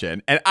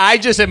question. And I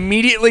just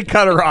immediately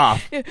cut her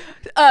off.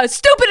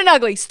 Stupid and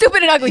ugly.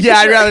 Stupid and ugly.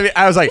 Yeah,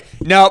 I was like,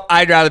 nope,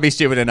 I'd rather be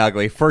stupid and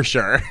ugly for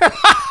sure.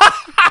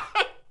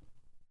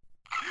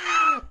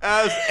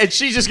 And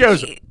she just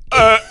goes,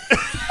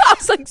 I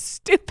was like,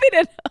 stupid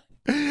and ugly.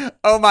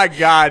 Oh my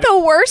God. The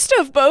worst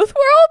of both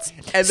worlds.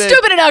 And then,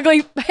 Stupid and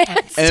ugly.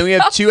 and then we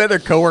have 2 other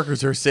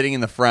coworkers who are sitting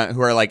in the front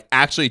who are like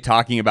actually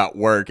talking about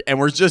work, and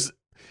we're just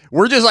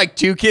like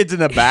 2 kids in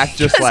the back,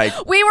 just like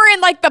we were in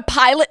like the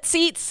pilot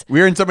seats. We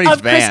were in somebody's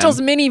of van.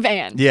 Crystal's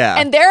minivan. Yeah.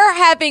 And they're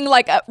having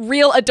like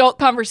real adult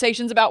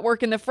conversations about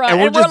work in the front.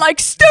 And we're just- like,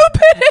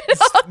 stupid and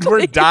ugly.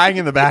 We're dying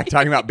in the back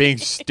talking about being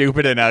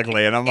stupid and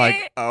ugly. And I'm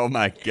like, oh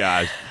my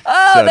gosh.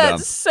 Oh, so that dumb.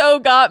 so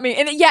got me.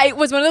 And it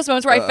was one of those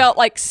moments where I felt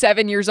like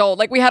 7 years old.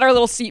 Like we had our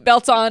little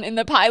seatbelts on in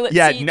the pilot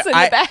seats in the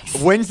back.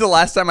 When's the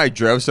last time I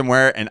drove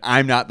somewhere and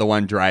I'm not the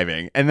one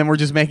driving? And then we're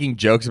just making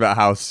jokes about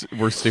how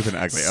we're stupid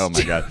and ugly. Oh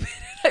my God.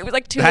 It was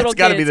like 2 little kids.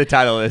 That's got to be the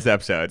title of this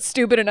episode.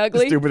 Stupid and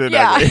ugly. Stupid and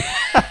ugly.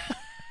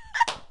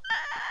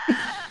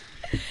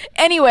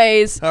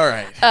 Anyways. All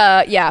right.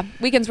 Yeah.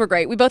 Weekends were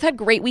great. We both had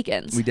great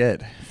weekends. We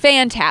did.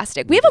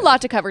 Fantastic. We have a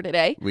lot to cover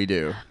today. We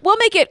do. We'll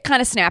make it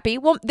kind of snappy.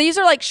 Well, these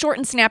are like short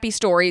and snappy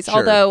stories, Sure.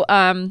 although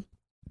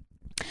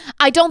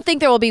I don't think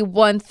there will be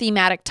one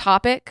thematic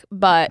topic,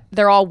 but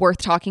they're all worth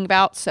talking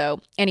about. So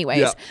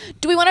anyways,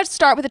 Do we want to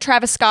start with the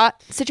Travis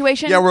Scott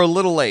situation? Yeah, we're a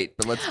little late,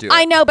 but let's do it.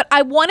 I know, but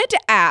I wanted to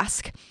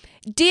ask,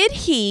 did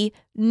he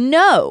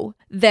know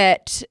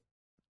that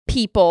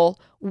people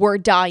were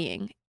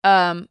dying?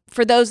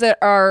 For those that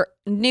are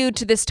new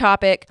to this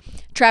topic,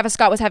 Travis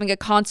Scott was having a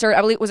concert.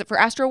 I believe, was it for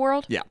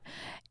Astroworld? Yeah.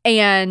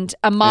 And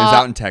a mob. It was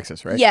out in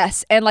Texas, right?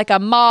 Yes. And like a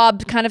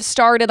mob kind of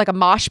started, like a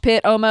mosh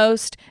pit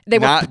almost. They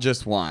Not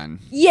just one.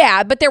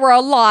 Yeah, but there were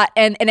a lot.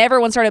 And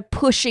everyone started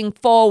pushing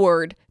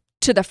forward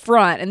to the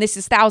front. And this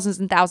is thousands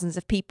and thousands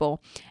of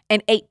people.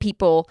 And 8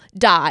 people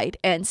died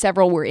and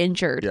several were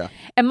injured. Yeah.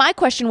 And my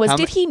question was,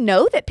 did he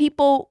know that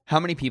people... How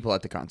many people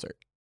at the concert?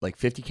 Like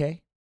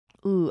 50K?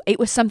 Ooh, it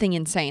was something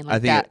insane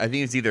like that. I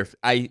think it's either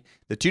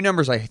the 2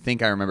 numbers I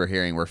think I remember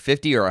hearing were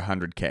 50 or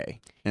 100K,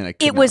 and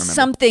it was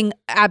something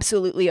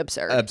absolutely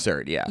absurd.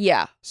 Absurd, yeah.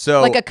 Yeah,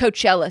 so like a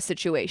Coachella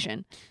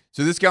situation.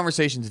 So this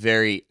conversation's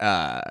very,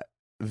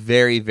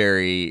 very,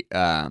 very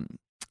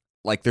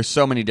like there's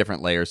so many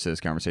different layers to this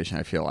conversation.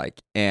 I feel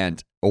like,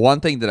 and one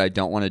thing that I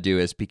don't want to do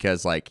is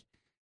because like,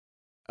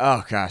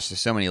 oh gosh,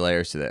 there's so many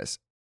layers to this.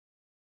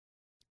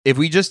 If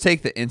we just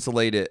take the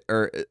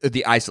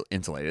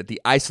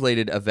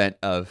isolated event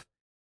of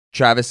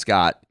Travis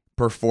Scott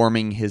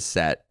performing his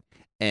set,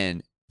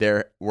 and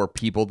there were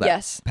people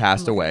that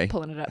passed away.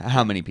 Pulling it up.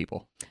 How many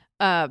people?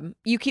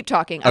 You keep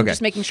talking. I'm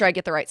just making sure I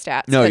get the right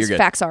stats. No, you're good.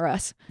 Facts are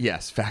us.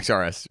 Yes, facts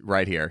are us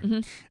right here.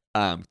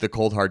 Mm-hmm. The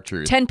cold hard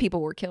truth. 10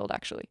 people were killed,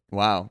 actually.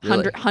 Wow.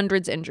 Really?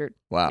 Hundreds injured.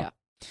 Wow.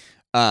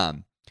 Yeah.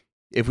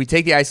 If we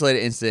take the isolated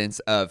incidents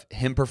of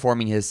him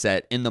performing his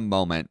set in the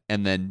moment,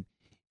 and then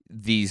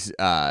these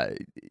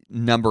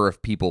number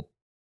of people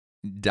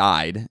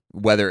died,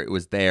 whether it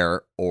was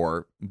there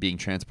or being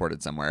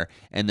transported somewhere,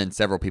 and then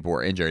several people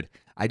were injured,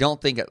 I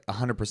don't think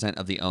 100%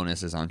 of the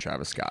onus is on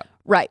Travis Scott.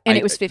 Right, and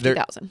it was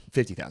 50,000.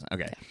 50,000,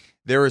 okay. Yeah.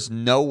 There is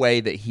no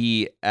way that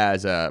he,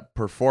 as a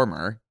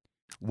performer,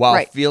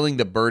 while feeling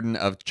the burden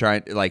of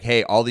trying, like,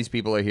 hey, all these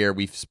people are here,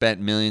 we've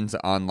spent millions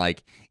on,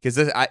 like, because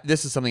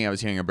this is something I was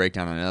hearing a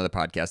breakdown on another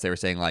podcast. They were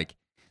saying, like,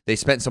 they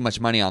spent so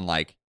much money on,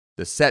 like,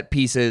 the set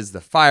pieces,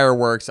 the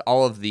fireworks,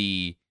 all of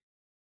the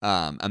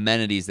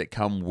amenities that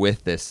come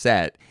with this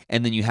set.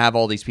 And then you have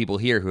all these people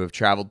here who have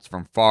traveled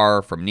from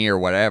far, from near,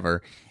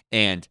 whatever,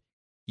 and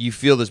you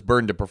feel this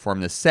burden to perform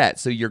this set.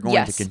 So you're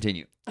going to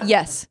continue.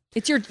 Yes.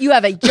 You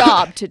have a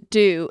job to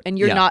do, and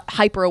you're not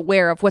hyper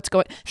aware of what's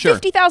going on. Sure.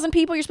 50,000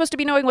 people, you're supposed to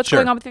be knowing what's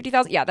going on with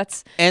 50,000. Yeah,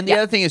 that's... And the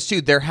other thing is,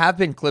 too, there have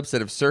been clips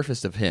that have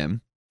surfaced of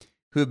him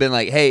who have been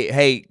like,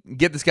 hey,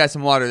 get this guy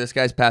some water. This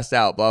guy's passed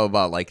out, blah,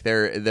 blah, blah. Like,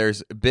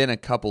 there's been a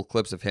couple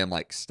clips of him,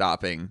 like,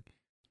 stopping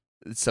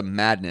some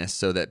madness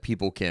so that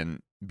people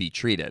can be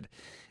treated.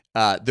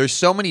 There's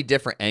so many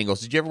different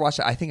angles. Did you ever watch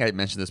that? I think I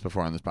mentioned this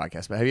before on this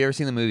podcast, but have you ever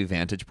seen the movie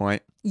Vantage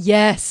Point?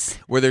 Yes.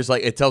 Where there's,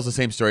 like, it tells the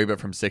same story, but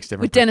from 6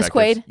 different with Dennis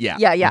perspectives. Quaid?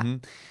 Yeah. Yeah. Mm-hmm.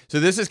 So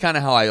this is kind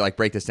of how I, like,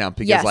 break this down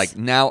because, like,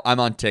 now I'm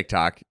on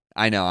TikTok.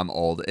 I know I'm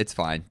old. It's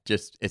fine.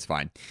 It's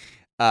fine.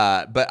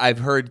 But I've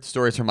heard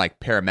stories from, like,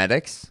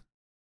 paramedics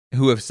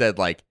who have said,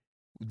 like,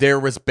 there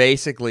was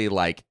basically,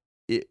 like,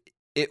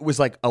 it was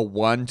like a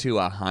 1 to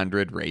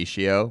 100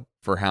 ratio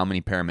for how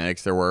many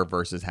paramedics there were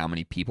versus how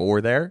many people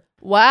were there.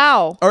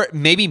 Wow. Or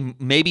maybe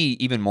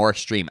even more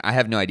extreme. I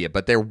have no idea,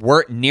 but there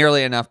weren't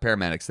nearly enough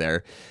paramedics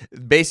there.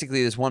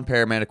 Basically, this one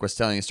paramedic was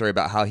telling a story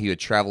about how he would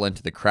travel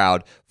into the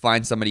crowd,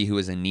 find somebody who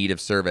was in need of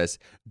service,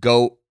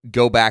 go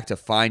back to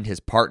find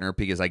his partner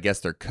because I guess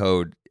their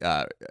code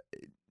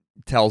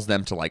tells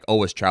them to, like,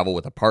 always travel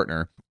with a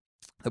partner.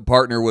 The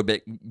partner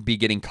would be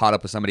getting caught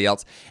up with somebody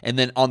else, and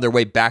then on their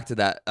way back to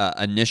that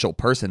initial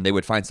person, they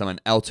would find someone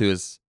else who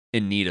is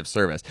in need of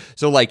service.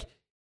 So, like,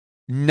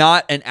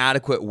 not an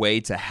adequate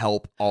way to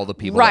help all the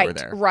people that were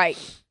there. Right.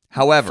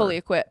 However, fully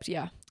equipped,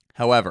 yeah.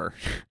 However,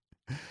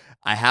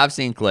 I have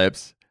seen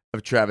clips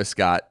of Travis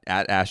Scott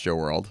at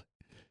Astroworld,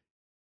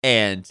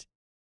 and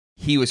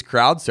he was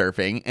crowd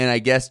surfing, and I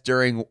guess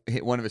during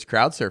one of his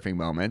crowd surfing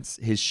moments,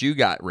 his shoe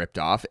got ripped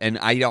off, and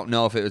I don't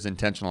know if it was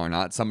intentional or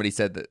not. Somebody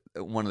said that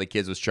one of the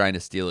kids was trying to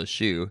steal his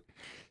shoe,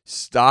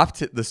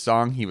 stopped the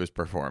song he was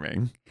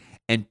performing,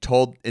 and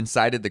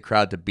incited the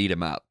crowd to beat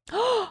him up.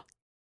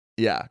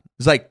 Yeah.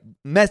 It's like,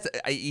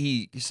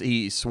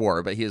 he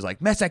swore, but he was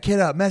like, mess that kid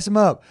up, mess him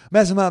up,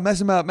 mess him up,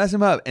 mess him up, mess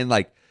him up, and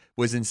like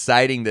was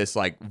inciting this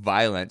like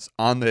violence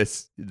on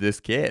this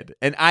kid.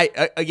 And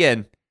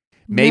again,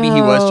 maybe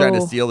he was trying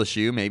to steal the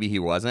shoe, maybe he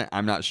wasn't.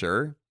 I'm not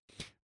sure.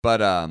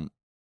 But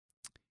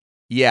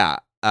yeah,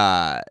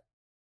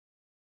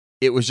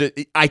 it was just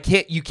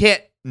you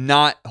can't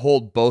not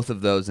hold both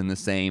of those in the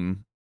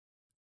same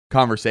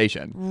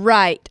conversation.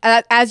 Right.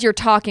 As you're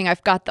talking,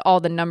 I've got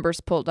all the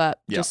numbers pulled up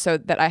just so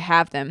that I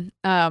have them.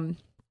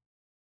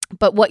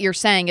 But what you're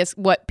saying is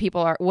what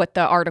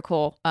the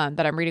article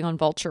that I'm reading on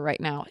Vulture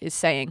right now is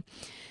saying,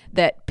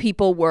 that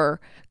people were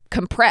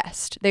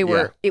compressed.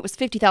 It was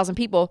 50,000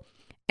 people,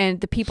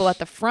 and the people at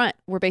the front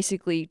were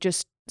basically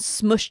just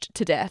smushed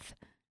to death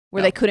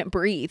where they couldn't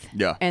breathe.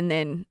 Yeah. And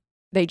then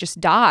they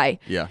just die.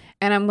 Yeah.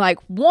 And I'm like,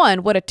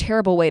 one, what a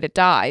terrible way to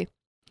die.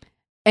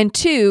 And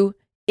two,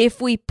 if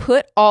we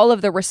put all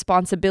of the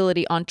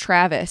responsibility on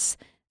Travis,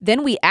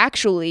 then we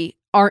actually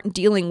aren't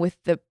dealing with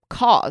the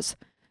cause.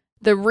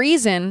 The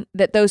reason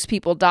that those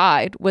people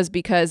died was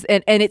because,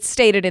 and it's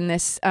stated in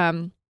this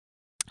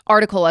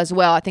article as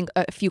well, I think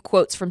a few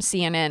quotes from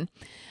CNN,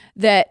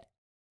 that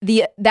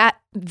that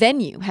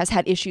venue has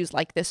had issues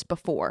like this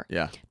before.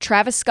 Yeah.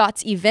 Travis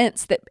Scott's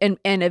events and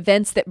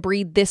events that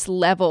breed this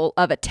level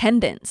of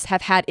attendance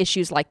have had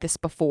issues like this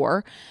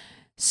before.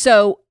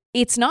 So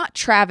it's not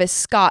Travis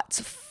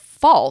Scott's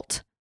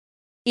fault.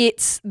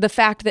 It's the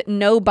fact that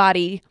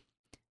nobody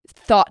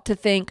thought to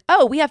think,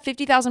 oh, we have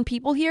 50,000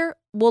 people here.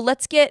 Well,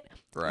 let's get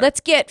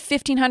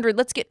 1,500,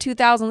 let's get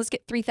 2,000, let's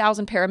get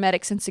 3,000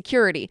 paramedics and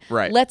security.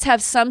 Right. Let's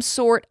have some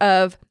sort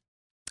of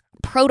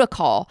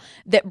protocol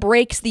that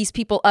breaks these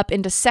people up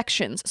into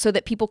sections so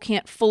that people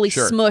can't fully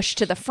smush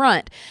to the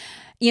front.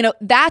 You know,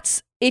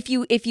 that's if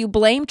you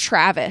blame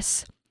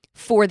Travis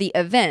for the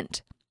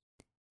event,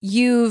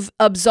 you've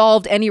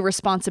absolved any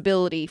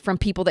responsibility from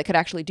people that could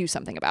actually do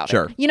something about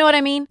it. You know what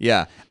I mean?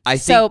 Yeah. I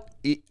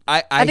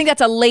think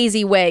that's a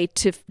lazy way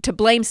to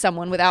blame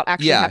someone without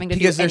actually having to do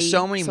because any there's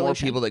so many solution.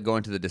 more people that go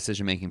into the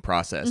decision-making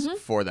process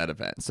for that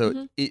event.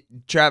 So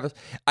Travis,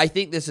 I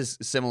think this is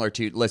similar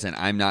to, listen,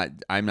 I'm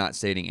not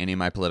stating any of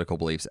my political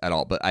beliefs at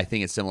all, but I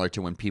think it's similar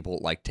to when people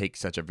like take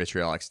such a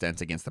vitriolic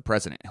stance against the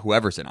president,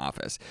 whoever's in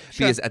office.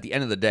 Because at the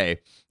end of the day,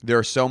 there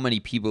are so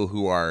many people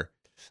who are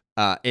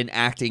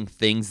enacting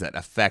things that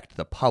affect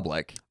the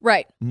public,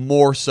 right?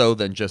 More so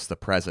than just the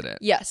president.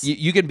 Yes,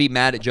 you can be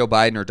mad at Joe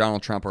Biden or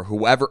Donald Trump or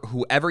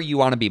whoever you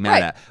want to be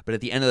mad at, but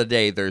at the end of the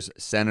day, there's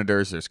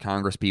senators, there's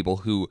Congress people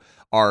who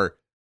are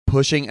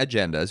pushing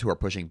agendas, who are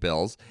pushing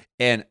bills.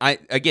 And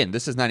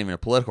this is not even a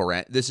political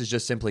rant. This is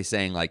just simply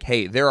saying like,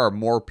 hey, there are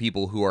more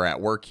people who are at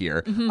work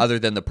here other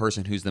than the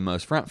person who's the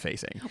most front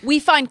facing.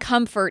 We find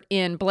comfort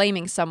in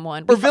blaming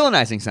someone or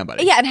villainizing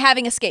somebody. Yeah, and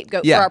having a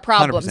scapegoat for our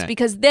problems 100%.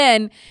 Because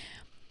then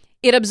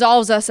it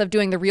absolves us of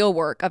doing the real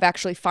work of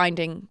actually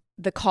finding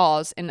the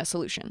cause and a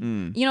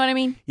solution. You know what I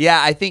mean?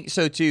 Yeah, I think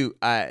so too.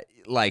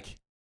 Like,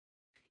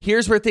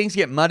 here's where things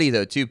get muddy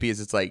though too, because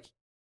it's like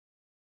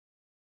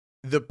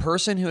the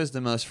person who is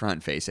the most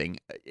front facing,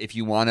 if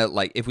we want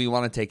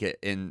to take it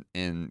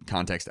in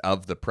context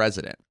of the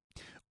president,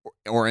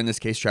 or in this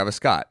case Travis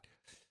Scott,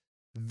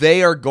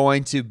 they are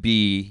going to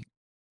be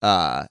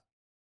the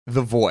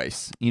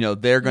voice. You know,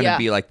 they're going to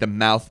be like the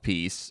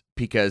mouthpiece.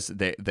 Because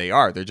they're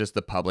just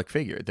the public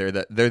figure. They're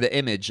the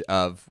image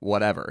of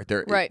whatever.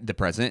 The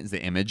president is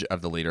the image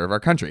of the leader of our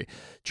country.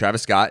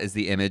 Travis Scott is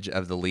the image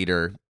of the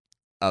leader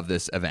of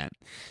this event.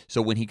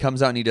 So when he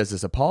comes out and he does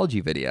this apology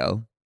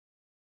video,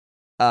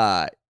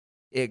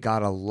 it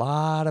got a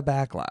lot of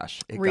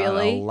backlash.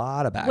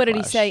 What did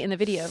he say in the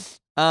video?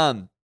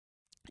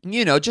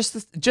 You know, just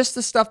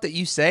the stuff that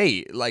you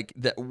say, like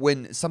that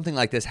when something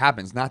like this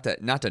happens, not to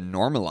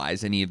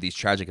normalize any of these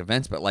tragic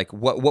events, but like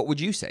what would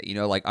you say? You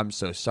know, like, I'm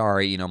so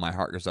sorry, you know, my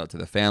heart goes out to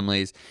the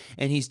families.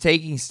 And he's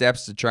taking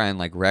steps to try and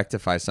like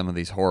rectify some of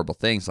these horrible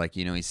things. Like,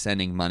 you know, he's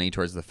sending money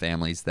towards the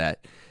families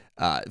that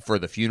for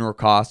the funeral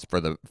costs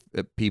for the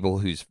people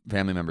whose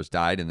family members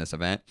died in this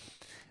event.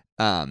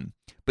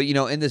 But you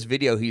know, in this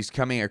video, he's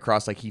coming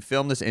across, like, he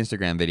filmed this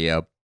Instagram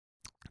video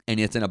and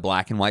it's in a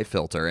black and white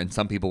filter. And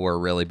some people were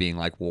really being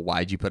like, well,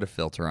 why'd you put a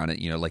filter on it?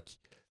 You know, like,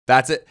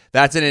 that's it.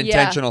 That's an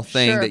intentional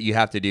thing that you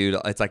have to do.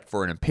 It's like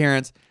for an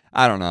appearance.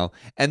 I don't know.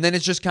 And then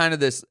it's just kind of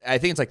this, I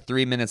think it's like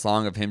 3 minutes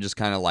long of him just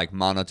kind of like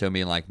monotone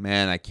being like,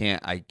 man,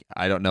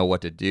 I don't know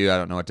what to do. I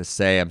don't know what to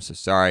say. I'm so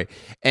sorry.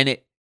 And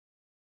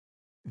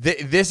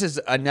this is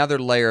another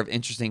layer of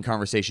interesting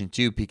conversation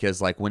too,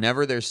 because like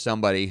whenever there's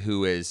somebody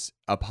who is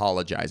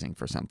apologizing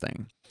for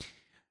something,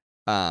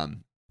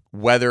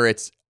 whether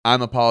it's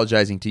I'm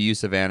apologizing to you,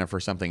 Savannah, for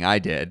something I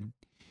did,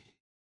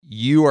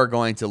 you are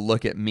going to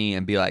look at me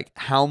and be like,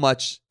 how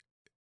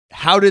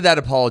did that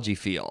apology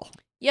feel?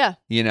 Yeah.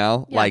 You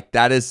know, Yeah. like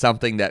that is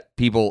something that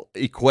people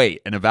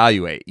equate and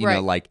evaluate. You Right.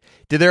 know, like,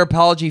 did their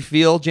apology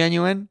feel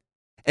genuine?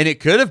 And it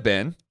could have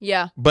been.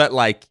 Yeah. But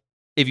like,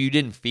 if you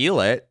didn't feel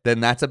it, then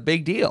that's a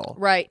big deal.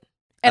 Right.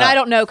 And I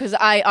don't know, because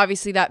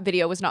obviously that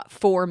video was not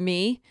for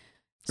me.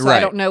 So I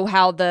don't know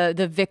how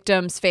the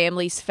victims'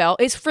 families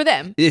felt. It's for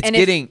them.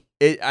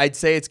 I'd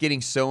say it's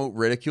getting so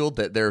ridiculed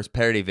that there's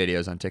parody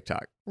videos on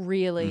TikTok.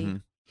 Really? Mm-hmm.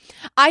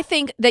 I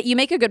think that you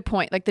make a good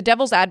point. Like the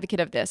devil's advocate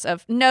of this,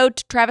 of no,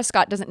 Travis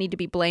Scott doesn't need to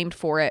be blamed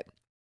for it.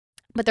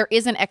 But there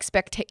is an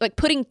expectation, like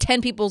putting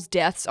 10 people's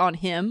deaths on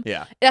him.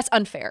 Yeah. That's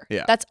unfair.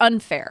 Yeah. That's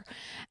unfair.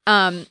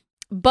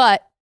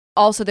 But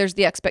also there's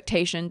the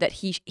expectation that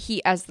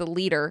he as the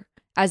leader,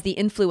 as the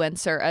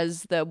influencer,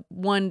 as the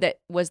one that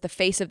was the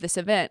face of this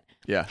event,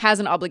 has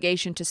an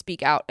obligation to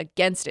speak out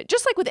against it.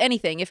 Just like with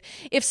anything,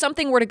 if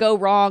something were to go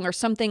wrong or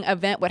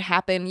event would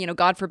happen, you know,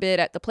 God forbid,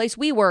 at the place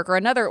we work or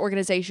another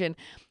organization,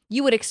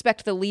 you would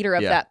expect the leader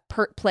of that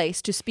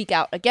place to speak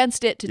out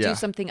against it, to do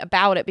something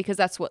about it, because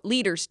that's what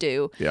leaders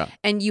do. Yeah.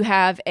 And you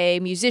have a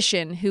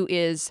musician who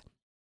is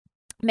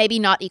maybe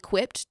not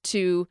equipped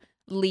to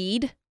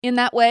lead in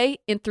that way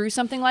through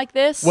something like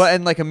this. Well,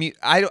 and like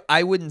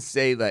I wouldn't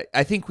say that.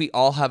 I think we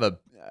all have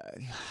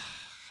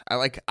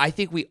I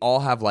think we all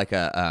have like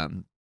a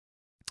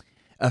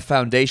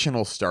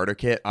foundational starter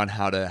kit on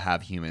how to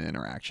have human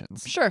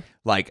interactions. Sure.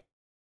 Like,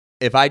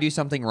 if I do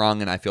something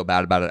wrong and I feel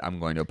bad about it, I'm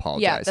going to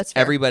apologize. Yeah, that's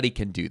fair. Everybody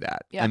can do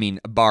that. Yeah. I mean,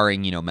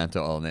 barring, you know,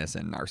 mental illness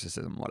and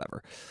narcissism,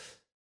 whatever.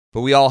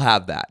 But we all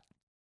have that.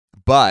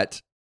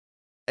 But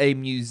a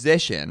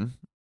musician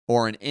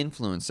or an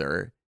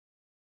influencer,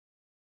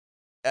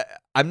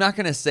 I'm not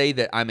going to say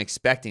that I'm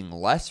expecting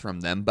less from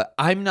them, but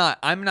I'm not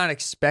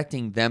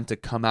expecting them to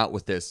come out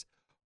with this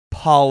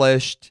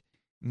polished,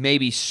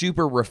 maybe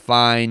super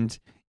refined,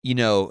 you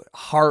know,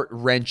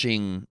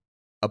 heart-wrenching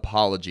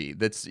apology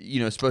that's, you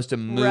know, supposed to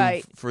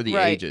move for the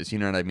ages. You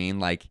know what I mean?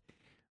 Like,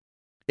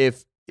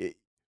 if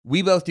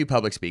we both do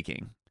public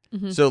speaking,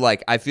 so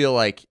like I feel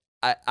like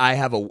I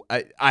have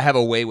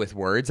a way with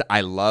words.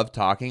 I love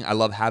talking. I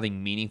love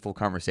having meaningful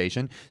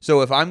conversation.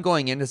 So if I'm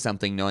going into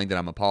something knowing that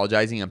I'm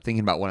apologizing, I'm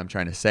thinking about what I'm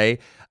trying to say.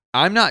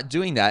 I'm not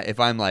doing that if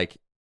I'm like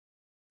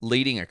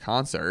leading a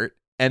concert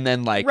and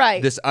then like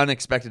this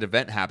unexpected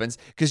event happens,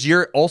 because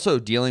you're also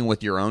dealing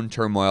with your own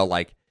turmoil.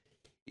 Like,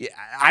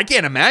 I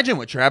can't imagine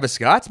what Travis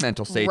Scott's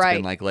mental state's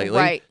been like lately.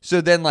 Right. So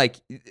then, like,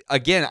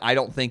 again, I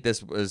don't think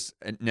this was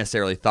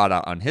necessarily thought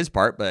out on his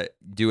part, but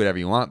do whatever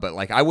you want. But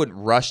like, I wouldn't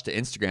rush to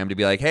Instagram to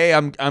be like, hey,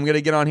 I'm going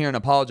to get on here and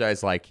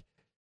apologize. Like,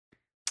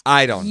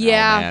 I don't know,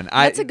 man.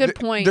 That's a good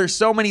point. There's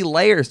so many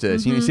layers to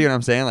this. You see what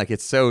I'm saying? Like,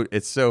 it's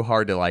so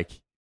hard to like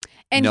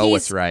know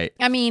what's right.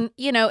 I mean,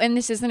 you know, and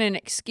this isn't an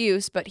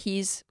excuse, but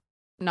he's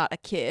not a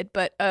kid,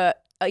 but a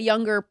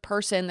younger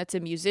person that's a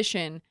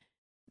musician.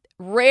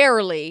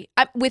 Rarely,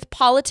 with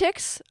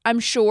politics, I'm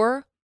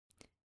sure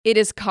it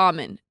is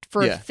common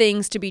for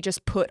things to be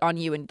just put on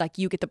you and like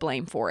you get the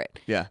blame for it.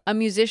 Yeah. A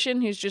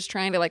musician who's just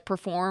trying to like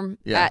perform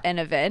at an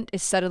event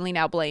is suddenly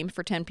now blamed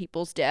for 10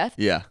 people's death.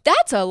 Yeah.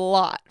 That's a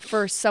lot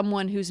for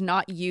someone who's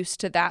not used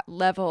to that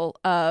level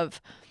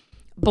of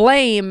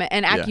blame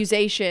and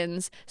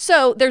accusations.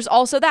 So there's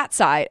also that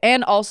side.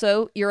 And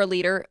also, you're a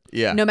leader.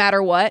 Yeah. No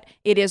matter what,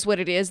 it is what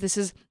it is. This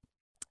is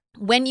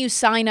when you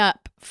sign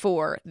up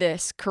for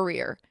this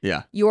career,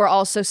 you are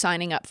also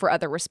signing up for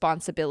other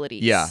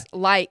responsibilities. Yeah.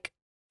 Like,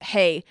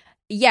 hey,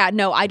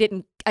 no, I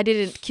didn't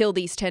kill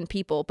these 10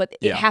 people, but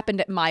it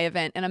happened at my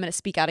event and I'm going to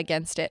speak out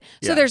against it.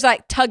 So there's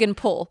like tug and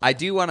pull. I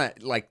do want to,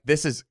 like,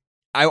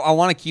 I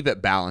want to keep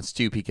it balanced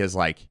too, because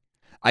like,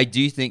 I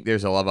do think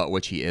there's a level at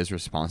which he is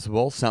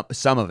responsible,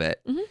 some of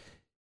it,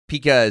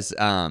 because,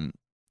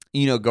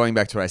 you know, going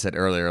back to what I said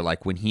earlier,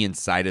 like when he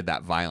incited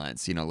that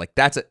violence, you know, like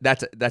that's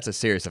a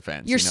serious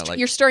offense.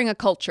 You're stirring a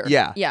culture.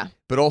 Yeah. Yeah.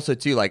 But also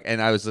too, like,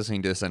 and I was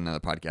listening to this on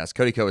another podcast.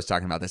 Cody Ko was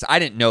talking about this. I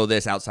didn't know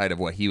this outside of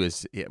what he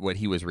was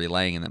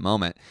relaying in the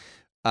moment.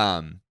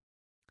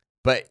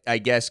 But I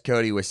guess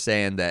Cody was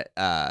saying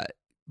that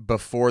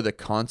before the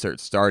concert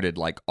started,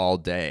 like all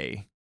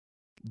day,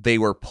 they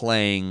were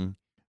playing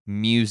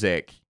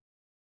music.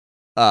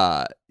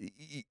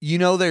 You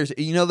know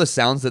the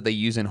sounds that they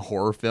use in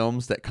horror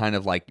films that kind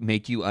of like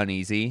make you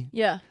uneasy.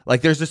 Yeah.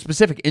 Like there's a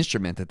specific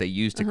instrument that they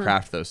use to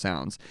craft those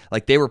sounds.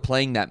 Like they were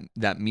playing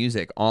that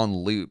music on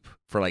loop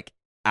for like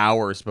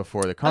hours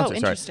before the concert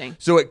started. Interesting.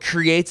 So it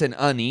creates an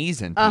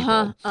unease in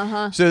people.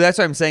 So that's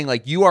what I'm saying.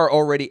 Like you are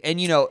already,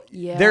 and you know,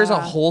 there's a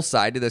whole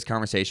side to this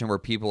conversation where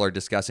people are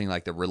discussing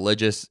like the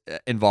religious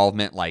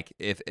involvement, like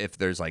if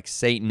there's like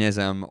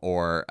Satanism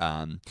or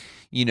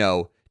you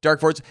know, dark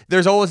forces.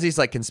 There's always these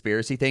like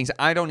conspiracy things.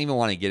 I don't even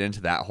want to get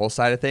into that whole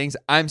side of things.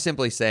 I'm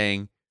simply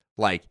saying,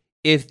 like,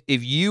 if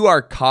you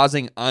are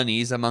causing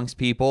unease amongst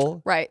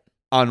people, right,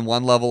 on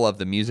one level of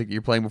the music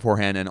you're playing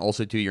beforehand, and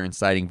also too, you're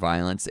inciting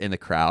violence in the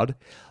crowd,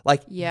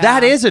 like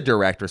that is a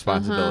direct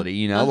responsibility.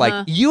 You know,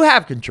 like you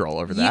have control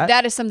over that.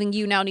 That is something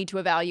you now need to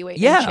evaluate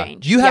and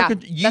change. You do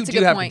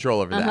have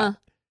control over that.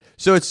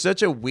 So it's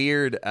such a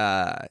weird.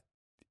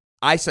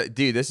 I saw,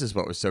 dude, this is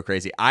what was so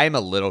crazy. I am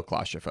a little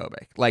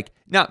claustrophobic, like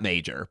not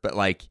major, but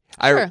like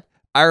Sure.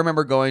 I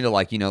remember going to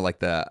like, you know, like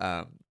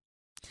the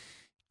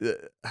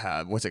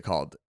what's it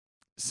called?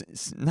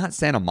 Not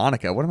Santa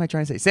Monica. What am I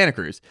trying to say? Santa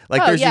Cruz.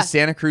 Like there's these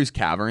Santa Cruz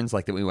caverns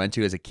like that we went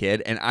to as a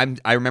kid, and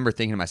I remember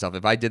thinking to myself,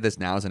 if I did this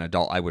now as an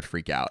adult, I would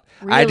freak out.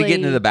 Really? I had to get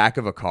into the back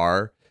of a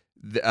car,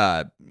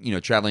 you know,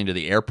 traveling to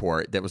the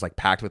airport that was like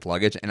packed with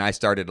luggage, and I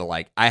started to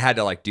like, I had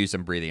to like do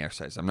some breathing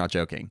exercise. I'm not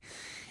joking.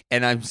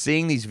 And I'm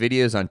seeing these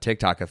videos on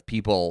TikTok of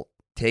people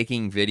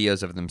taking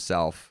videos of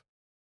themselves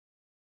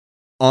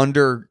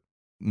under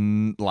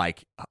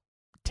like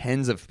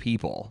tens of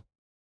people,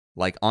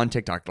 like on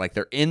TikTok, like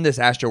they're in this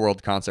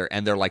Astroworld concert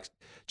and they're like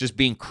just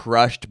being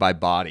crushed by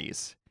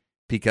bodies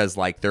because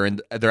like they're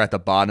at the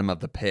bottom of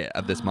the pit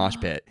of this mosh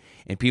pit,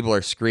 and people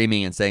are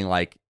screaming and saying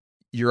like,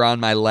 you're on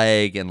my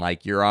leg and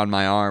like you're on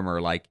my arm,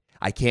 or like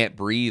I can't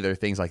breathe, or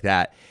things like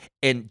that.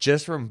 And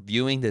just from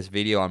viewing this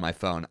video on my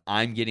phone,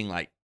 I'm getting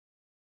like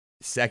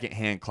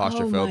secondhand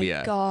claustrophobia. Oh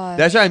my God.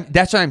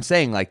 That's what I'm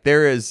saying. Like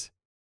there's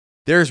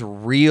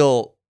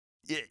real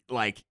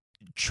like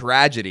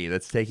tragedy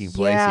that's taking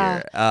place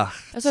here. Ugh.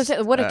 That's what I'm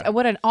saying.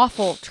 What an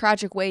awful,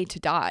 tragic way to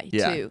die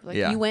too. Like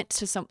you went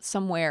to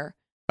somewhere,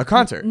 a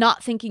concert,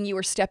 not thinking you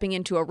were stepping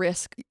into a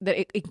risk that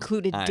it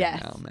included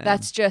death. Know, man.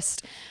 That's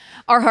just,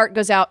 our heart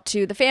goes out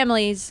to the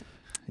families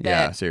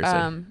that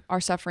seriously.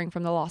 Are suffering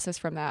from the losses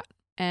from that.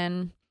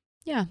 And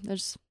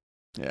there's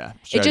tragic.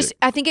 It just,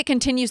 I think it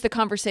continues the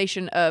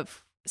conversation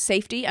of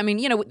safety. I mean,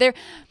 you know,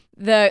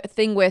 the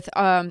thing with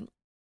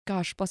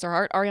gosh, bless her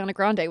heart, Ariana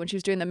Grande, when she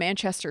was doing the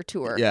Manchester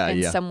tour,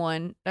 and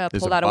someone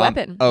pulled out a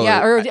weapon.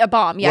 Or a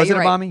bomb. Yeah, was it you're a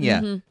right. bombing?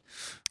 Yeah. Mm-hmm.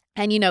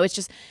 And you know, it's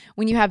just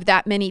when you have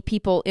that many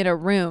people in a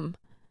room,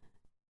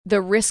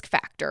 the risk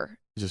factor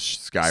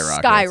just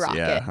skyrockets.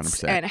 Yeah,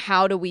 100%. And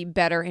how do we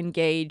better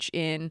engage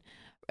in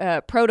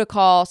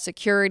protocol,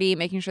 security,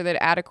 making sure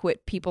that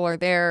adequate people are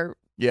there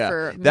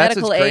for that's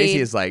medical what's crazy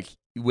aid. is like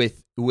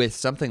with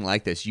something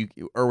like this,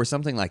 with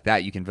something like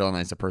that, you can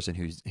villainize the person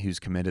who's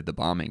committed the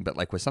bombing. But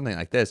like with something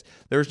like this,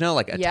 there's no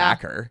like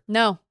attacker.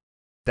 No.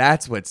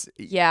 That's what's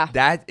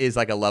that is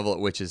like a level at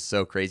which is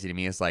so crazy to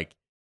me. It's like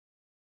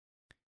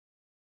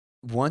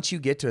once you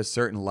get to a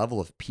certain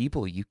level of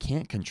people, you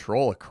can't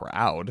control a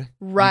crowd.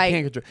 Right. You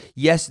can't control,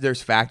 yes,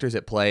 there's factors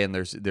at play and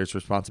there's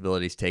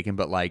responsibilities taken,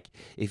 but like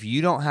if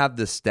you don't have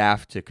the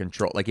staff to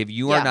control, like if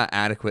you are not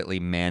adequately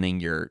manning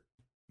your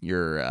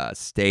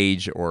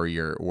stage or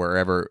your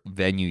wherever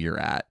venue you're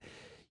at,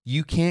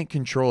 you can't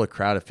control a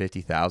crowd of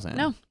 50,000.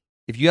 No.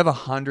 If you have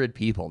 100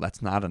 people,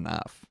 that's not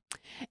enough.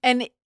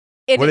 And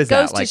it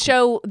goes to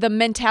show the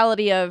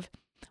mentality of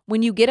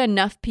when you get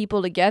enough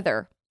people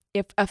together,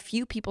 if a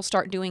few people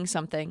start doing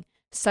something,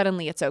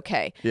 suddenly it's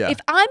okay. Yeah. If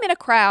I'm in a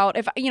crowd,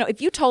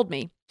 if you told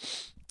me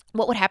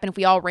what would happen if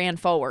we all ran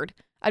forward,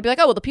 I'd be like,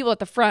 oh, well, the people at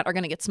the front are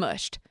going to get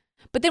smushed.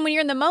 But then when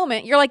you're in the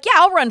moment, you're like, yeah,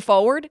 I'll run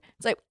forward.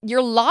 It's like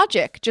your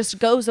logic just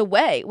goes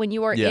away when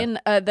you are in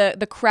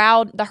the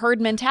crowd, the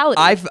herd mentality.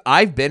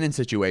 I've been in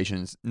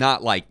situations,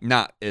 not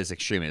as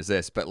extreme as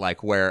this, but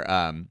like where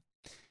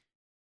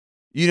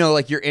you know,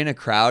 like you're in a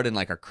crowd and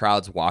like a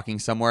crowd's walking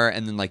somewhere,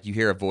 and then like you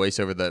hear a voice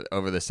over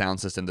the sound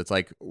system that's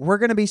like, we're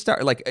gonna be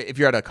like if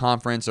you're at a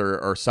conference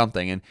or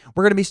something, and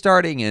we're gonna be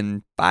starting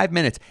in 5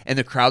 minutes, and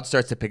the crowd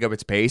starts to pick up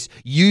its pace,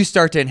 you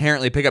start to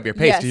inherently pick up your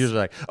pace because you're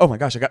like, oh my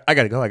gosh, I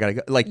gotta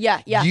go. Like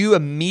you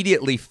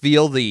immediately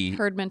feel the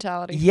herd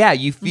mentality. Yeah,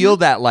 you feel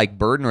that like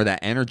burden or that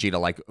energy to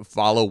like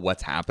follow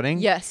what's happening.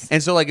 Yes.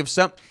 And so like if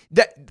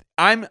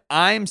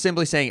I'm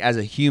simply saying as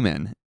a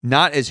human,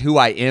 not as who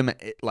I am,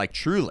 like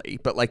truly,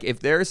 but like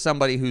if there's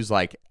somebody who's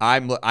like, I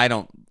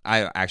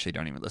actually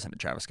don't even listen to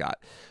Travis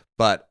Scott,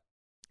 but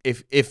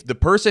if the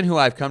person who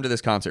I've come to this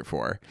concert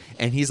for,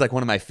 and he's like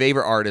one of my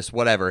favorite artists,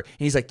 whatever, and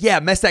he's like, yeah,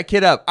 mess that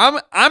kid up,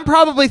 I'm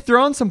probably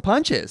throwing some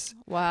punches.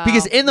 Wow.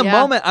 Because in the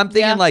moment, I'm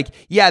thinking like,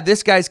 yeah,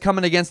 this guy's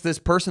coming against this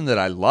person that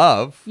I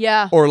love.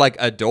 Yeah. Or like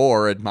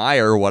adore,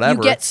 admire, or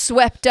whatever. You get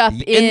swept up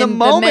in the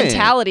moment.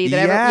 Mentality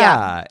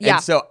that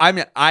And so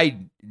I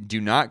do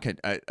not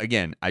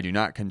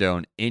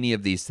condone any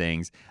of these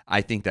things. I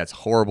think that's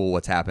horrible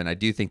what's happened. I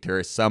do think there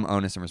is some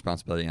onus and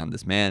responsibility on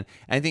this man.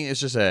 And I think it's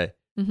just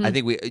I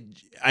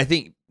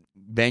think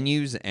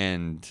venues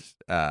and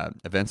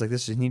events like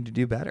this just need to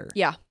do better.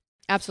 Yeah,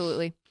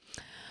 absolutely.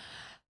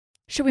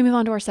 Should we move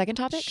on to our second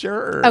topic?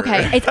 Sure.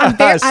 Okay.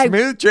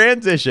 Smooth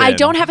transition. I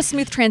don't have a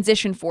smooth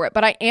transition for it,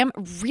 but I am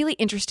really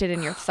interested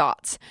in your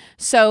thoughts.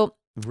 So,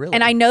 really?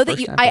 And I know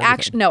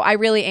that I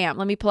really am.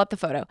 Let me pull up the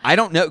photo. I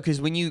don't know,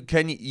 because when you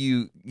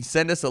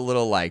send us a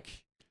little like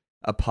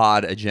a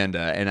pod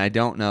agenda, and I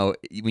don't know,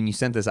 when you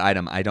sent this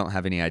item, I don't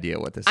have any idea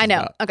what this is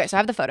about. Okay, so I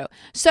have the photo.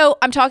 So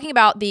I'm talking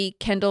about the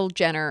Kendall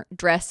Jenner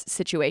dress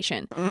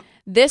situation.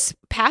 This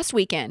past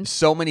weekend.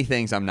 So many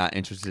things I'm not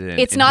interested in.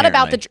 It's not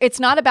about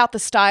the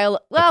style.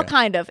 Well,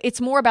 kind of.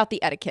 It's more about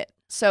the etiquette.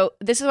 So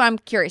this is what I'm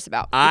curious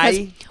about.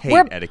 I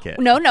hate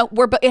etiquette. No,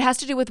 it has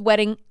to do with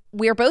wedding.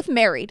 We're both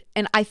married,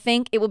 and I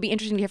think it will be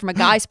interesting to hear from a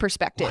guy's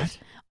perspective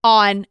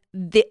on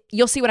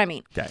you'll see what I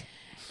mean. Okay.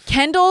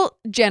 Kendall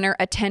Jenner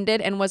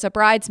attended and was a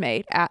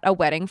bridesmaid at a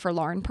wedding for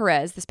Lauren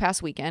Perez this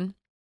past weekend.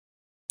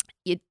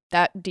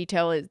 That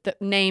detail is the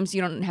names.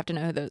 You don't have to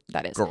know who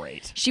that is.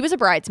 Great. She was a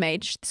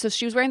bridesmaid, so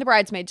she was wearing the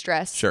bridesmaid's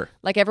dress, Sure,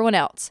 like everyone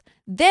else.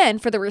 Then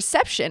for the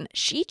reception,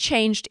 she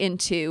changed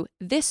into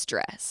this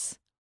dress.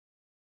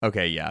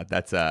 Okay, yeah,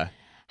 that's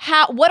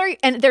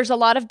and there's a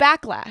lot of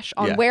backlash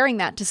on Yeah. wearing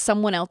that to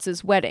someone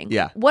else's wedding.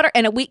 Yeah.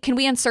 Can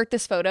we insert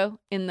this photo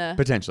in the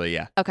potentially,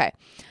 yeah. Okay.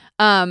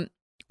 And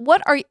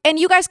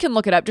you guys can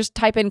look it up. Just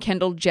type in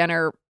Kendall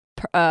Jenner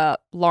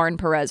Lauren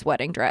Perez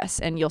wedding dress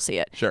and you'll see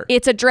it. Sure.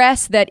 It's a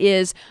dress that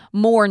is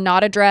more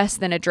not a dress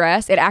than a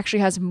dress. It actually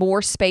has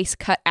more space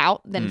cut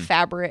out than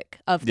fabric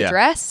of the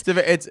dress.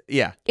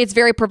 It's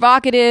very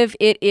provocative.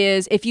 It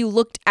is, if you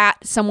looked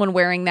at someone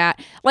wearing that,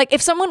 like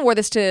if someone wore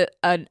this to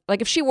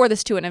if she wore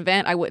this to an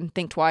event, I wouldn't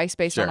think twice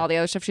based on all the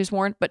other stuff she's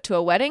worn, but to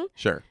a wedding.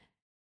 Sure.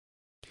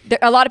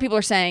 A lot of people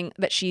are saying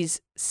that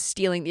she's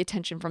stealing the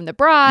attention from the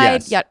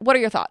bride. Yes. Yeah. What are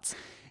your thoughts?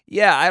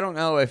 Yeah, I don't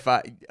know if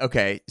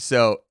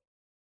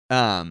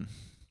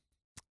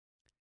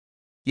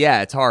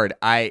yeah, it's hard.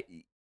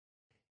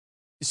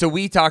 So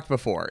we talked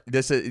before.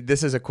 This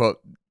is a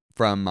quote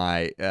from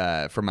my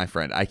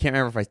friend. I can't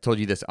remember if I told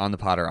you this on the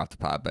pod or off the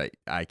pod, but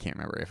I can't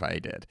remember if I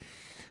did.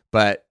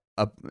 But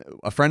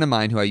a friend of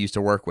mine who I used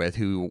to work with,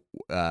 who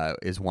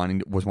was wanting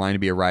to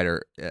be a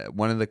writer,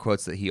 one of the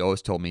quotes that he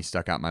always told me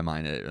stuck out in my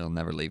mind. It'll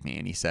never leave me.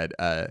 And he said,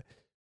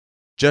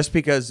 "Just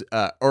because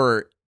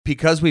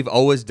we've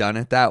always done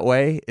it that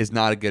way is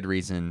not a good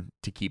reason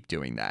to keep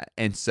doing that."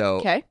 And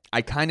so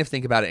I kind of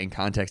think about it in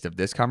context of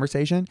this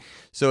conversation.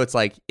 So it's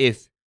like,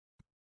 if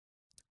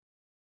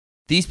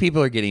these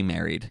people are getting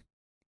married,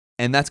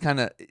 and that's kind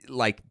of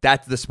like,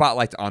 that's the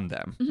spotlight's on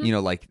them,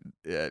 like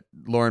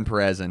Lauren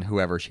Perez and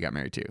whoever she got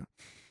married to.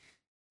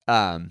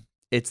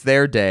 It's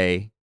their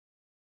day.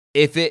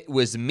 If it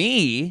was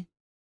me,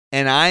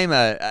 and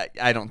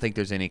I don't think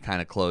there's any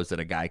kind of clothes that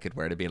a guy could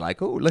wear to be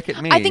like, oh, look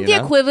at me. I think the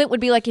equivalent would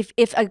be like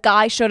if a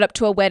guy showed up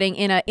to a wedding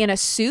in a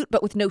suit,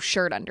 but with no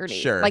shirt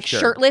underneath. Sure.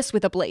 Shirtless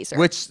with a blazer.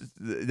 Which,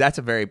 that's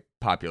a very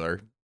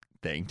popular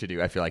thing to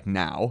do, I feel like,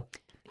 now.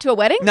 To a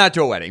wedding? Not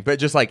to a wedding, but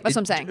just like... That's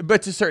what I'm saying.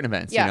 But to certain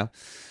events, you know?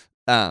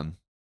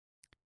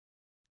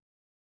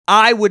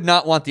 I would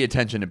not want the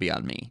attention to be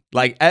on me.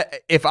 Like,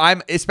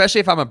 especially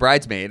if I'm a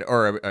bridesmaid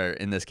or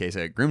in this case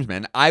a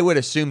groomsman, I would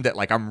assume that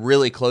like I'm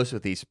really close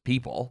with these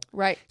people.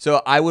 Right.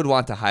 So I would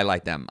want to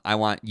highlight them. I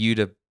want you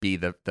to be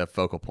the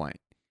focal point.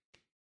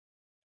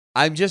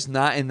 I'm just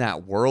not in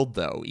that world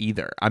though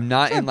either. I'm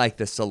not in like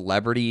the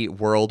celebrity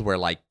world where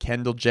like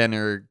Kendall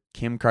Jenner,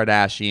 Kim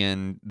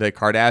Kardashian, the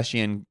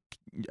Kardashian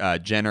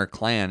Jenner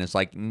clan is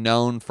like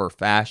known for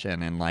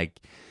fashion and like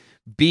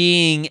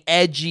being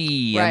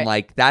edgy and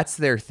like that's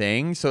their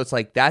thing. So it's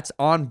like that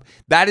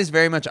is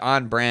very much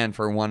on brand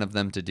for one of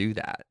them to do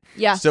that.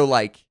 Yeah. So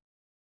like,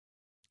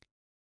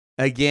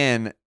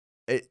 again,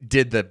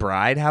 did the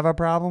bride have a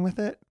problem with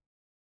it?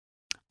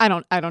 I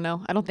don't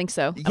know. I don't think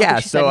so. Yeah.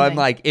 So I'm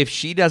like, if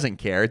she doesn't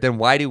care, then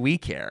why do we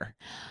care?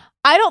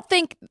 I don't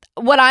think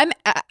what I'm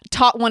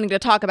wanting to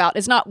talk about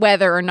is not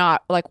whether or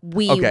not like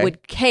we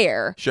would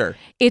care. Sure.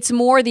 It's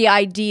more the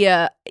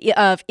idea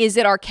of, is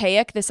it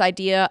archaic? This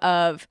idea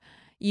of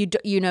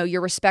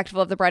you're respectful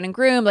of the bride and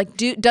groom. Like,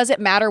 does it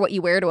matter what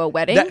you wear to a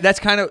wedding? That's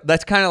kind of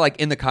like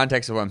in the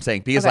context of what I'm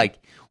saying, because like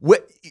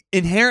what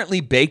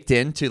inherently baked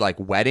into like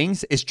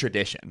weddings is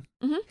tradition,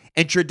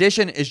 and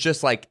tradition is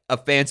just like a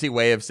fancy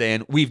way of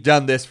saying we've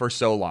done this for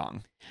so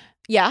long.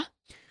 Yeah.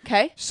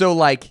 Okay. So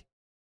like,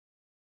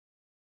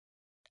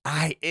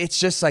 it's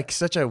just like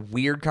such a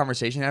weird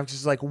conversation. I'm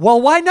just like,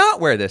 well, why not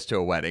wear this to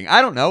a wedding?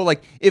 I don't know.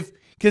 Like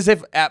because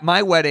if at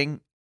my wedding,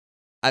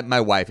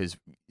 my wife is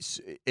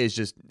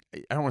just,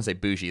 I don't want to say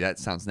bougie. That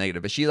sounds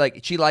negative, but she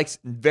likes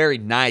very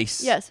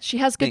nice. Yes, she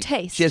has good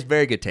taste. She has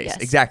very good taste.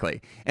 Yes.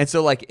 Exactly. And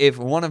so like if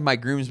one of my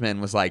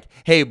groomsmen was like,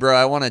 "Hey, bro,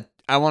 I want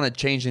to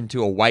change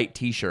into a white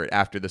T-shirt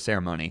after the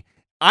ceremony,"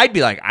 I'd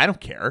be like, "I don't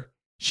care."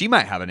 She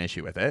might have an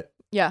issue with it.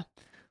 Yeah.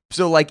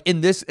 So like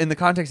in the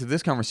context of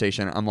this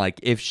conversation, I'm like,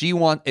 if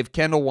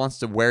Kendall wants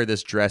to wear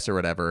this dress or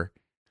whatever,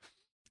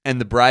 and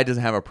the bride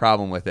doesn't have a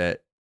problem with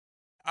it,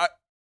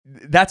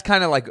 that's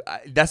kind of like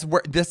that's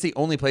the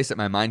only place that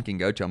my mind can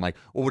go to. I'm like,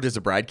 well, does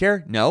the bride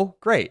care? No,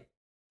 great.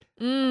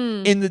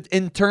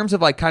 In terms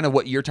of like kind of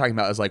what you're talking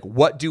about is like,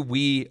 what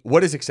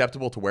is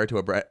acceptable to wear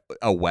to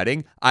a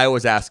wedding? I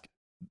always ask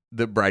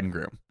the bride and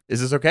groom, is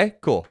this okay?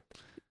 Cool.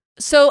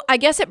 So I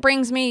guess it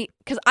brings me,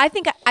 because I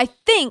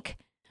think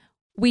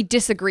we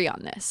disagree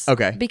on this.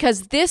 Okay.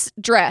 Because this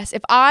dress,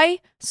 if I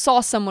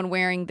saw someone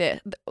wearing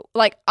this,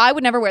 like I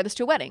would never wear this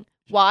to a wedding.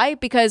 Why?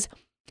 Because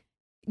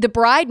the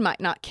bride might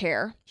not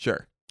care.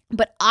 Sure.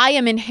 But I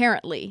am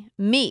inherently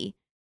me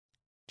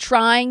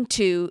trying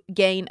to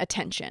gain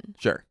attention.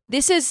 Sure.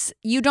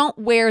 You don't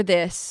wear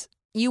this.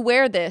 You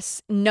wear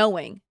this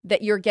knowing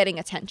that you're getting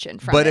attention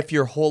from it. But if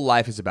your whole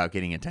life is about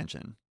getting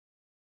attention,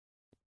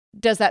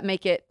 does that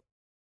make it?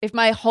 If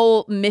my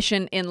whole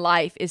mission in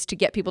life is to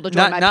get people to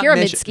join my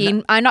pyramid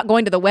scheme, I'm not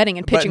going to the wedding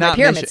and pitching my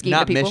pyramid scheme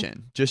to people. Not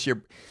mission, just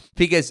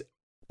because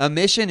A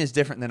mission is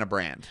different than a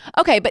brand.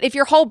 Okay, but if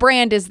your whole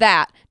brand is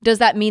that, does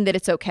that mean that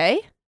it's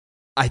okay?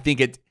 I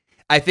think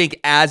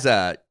as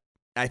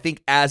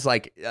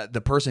like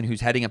the person who's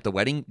heading up the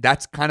wedding,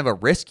 that's kind of a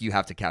risk you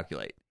have to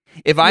calculate.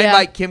 If I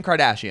invite Kim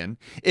Kardashian,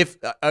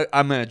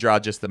 I'm going to draw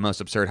just the most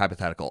absurd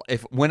hypothetical.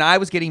 If when I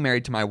was getting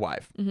married to my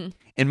wife, and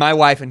my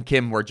wife and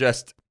Kim were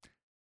just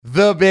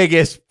the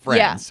biggest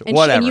friends, and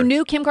whatever. And you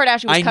knew Kim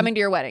Kardashian was coming to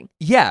your wedding.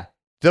 Yeah.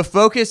 The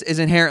focus is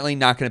inherently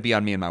not going to be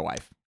on me and my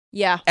wife.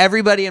 Yeah.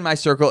 Everybody in my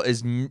circle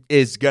is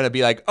going to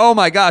be like, oh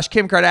my gosh,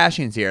 Kim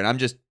Kardashian's here. And I'm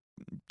just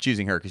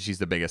choosing her because she's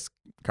the biggest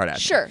Kardashian.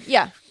 Sure.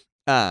 Yeah.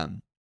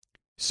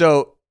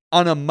 So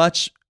on a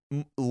much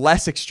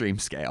less extreme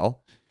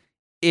scale,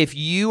 if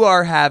you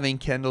are having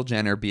Kendall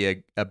Jenner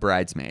be a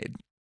bridesmaid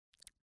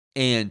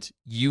and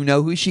you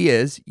know who she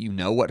is, you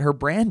know what her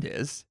brand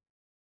is,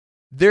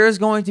 there is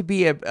going to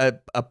be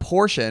a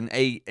portion,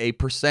 a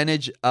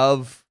percentage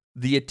of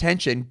the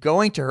attention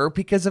going to her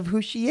because of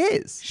who she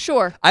is.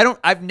 Sure.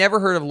 I've never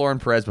heard of Lauren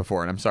Perez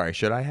before, and I'm sorry.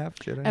 Should I have?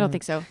 I don't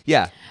think so.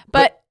 Yeah.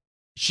 But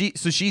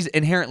she's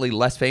inherently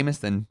less famous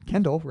than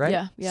Kendall,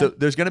 right? Yeah. So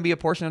there's going to be a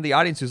portion of the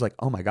audience who's like,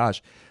 oh my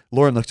gosh,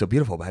 Lauren looks so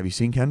beautiful, but have you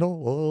seen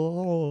Kendall?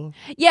 Oh.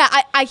 Yeah,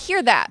 I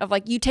hear that of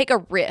like you take a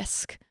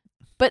risk,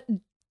 but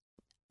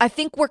I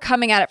think we're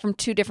coming at it from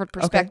two different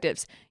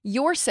perspectives. Okay.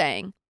 You're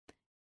saying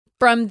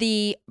from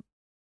the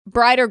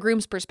bride or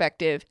groom's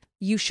perspective,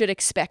 you should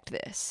expect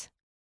this.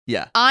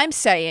 Yeah. I'm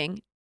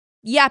saying,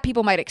 yeah,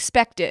 people might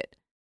expect it,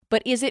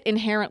 but is it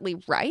inherently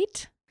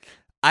right?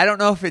 I don't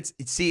know if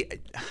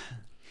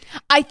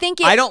I think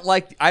I don't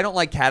like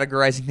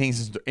categorizing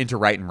things into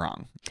right and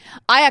wrong.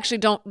 I actually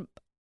don't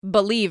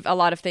believe a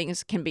lot of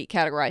things can be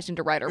categorized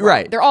into right or wrong.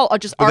 Right. They're all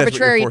just arbitrary. That's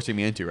what you're forcing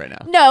me into right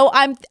now. No,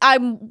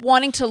 I'm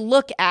wanting to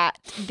look at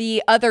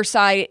the other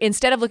side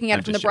instead of looking at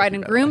it from the bride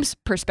and groom's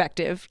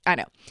perspective. I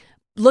know.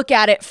 Look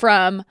at it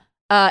from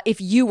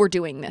if you were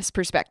doing this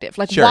perspective.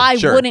 Like, why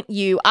wouldn't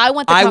you? I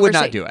want the conversation. I would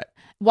not do it.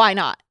 Why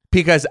not?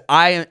 Because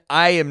I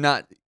am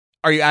not.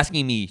 Are you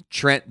asking me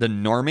Trent the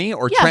normie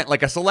or Trent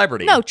like a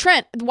celebrity? No,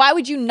 Trent. Why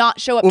would you not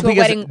show up to a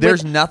wedding?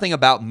 There's nothing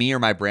about me or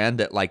my brand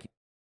that like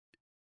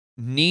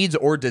needs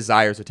or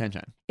desires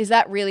attention. Is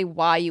that really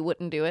why you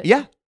wouldn't do it?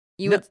 Yeah.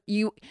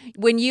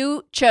 When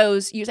you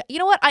chose, you said, you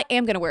know what? I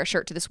am going to wear a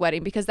shirt to this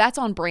wedding because that's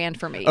on brand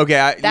for me.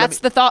 Okay, that's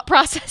the thought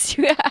process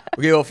you have.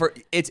 Okay, well,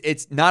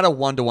 it's not a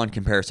 1-to-1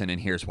 comparison,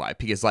 and here's why.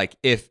 Because like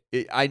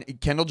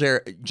Kendall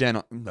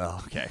Jenner.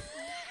 Oh, okay.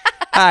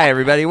 Hi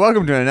everybody,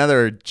 welcome to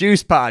another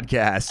Juice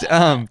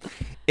podcast.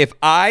 If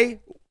I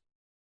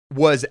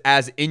was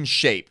as in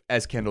shape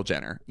as Kendall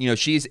Jenner,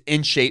 she's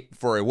in shape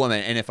for a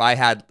woman, and if I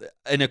had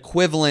an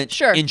equivalent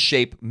in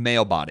shape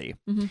male body,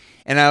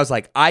 and I was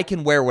like, I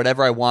can wear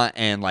whatever I want,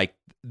 and like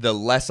the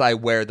less I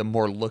wear, the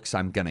more looks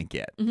I'm gonna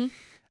get.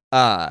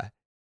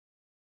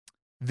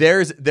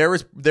 There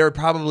would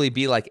probably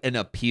be like an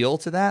appeal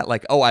to that,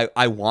 like, oh,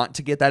 I want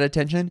to get that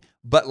attention,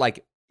 but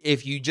like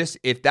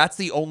if that's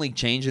the only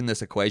change in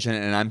this equation,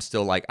 and I'm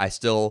still like, I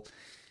still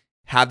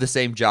have the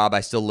same job, I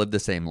still live the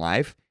same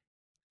life.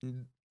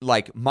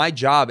 Like my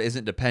job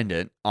isn't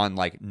dependent on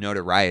like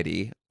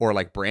notoriety or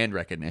like brand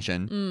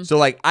recognition. So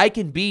like I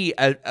can be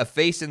a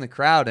face in the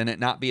crowd and it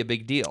not be a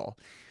big deal.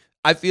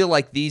 I feel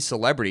like these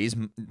celebrities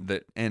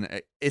this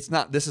is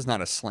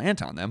not a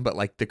slant on them, but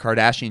like the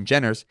Kardashian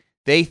Jenners,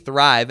 they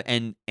thrive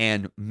and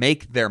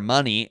make their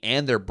money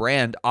and their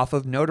brand off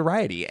of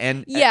notoriety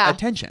and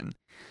attention.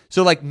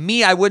 So like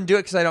me, I wouldn't do it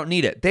because I don't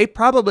need it.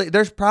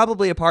 There's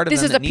probably a part of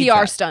this them is a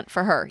PR stunt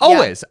for her.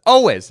 Always.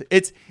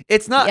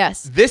 It's not.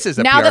 Yes. This is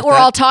a now PR that we're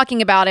stunt. all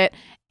talking about it.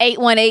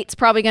 818's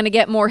probably going to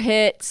get more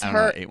hits. I don't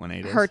know what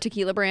 818 is. Her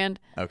tequila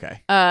brand.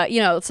 Okay.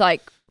 It's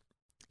like,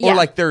 or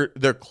like their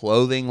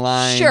clothing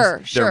lines,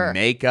 their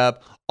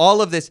makeup,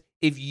 all of this.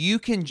 If you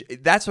can,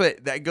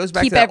 that goes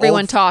back keep to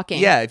everyone talking.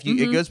 Yeah.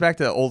 It goes back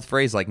to the old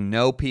phrase like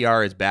no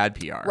PR is bad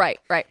PR. Right.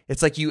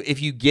 It's like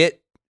if you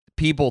get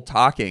people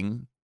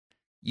talking,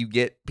 you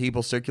get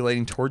people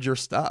circulating towards your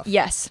stuff.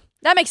 Yes,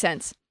 that makes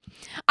sense.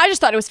 I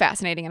just thought it was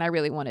fascinating, and I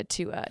really wanted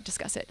to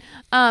discuss it.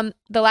 The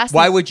last.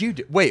 Why would you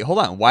wait? Hold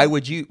on. Why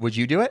would you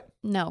do it?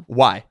 No.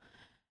 Why?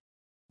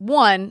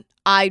 One,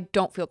 I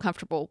don't feel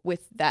comfortable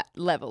with that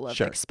level of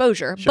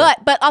exposure.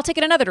 But I'll take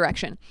it another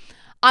direction.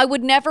 I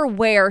would never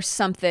wear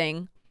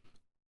something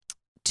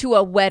to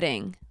a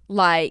wedding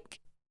like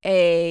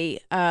a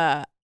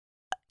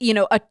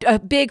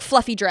big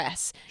fluffy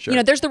dress.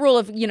 Sure. There's the rule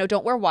of,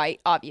 don't wear white,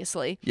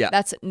 obviously. Yeah.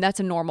 That's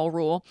a normal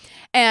rule.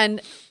 And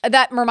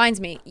that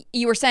reminds me,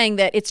 you were saying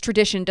that it's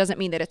tradition doesn't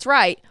mean that it's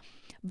right.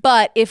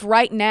 But if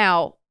right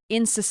now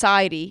in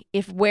society,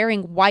 if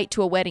wearing white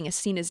to a wedding is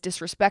seen as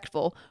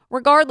disrespectful,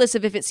 regardless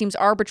of if it seems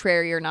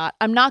arbitrary or not,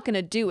 I'm not going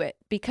to do it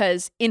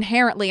because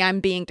inherently I'm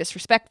being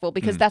disrespectful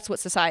because that's what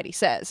society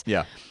says.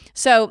 Yeah.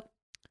 So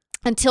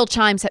until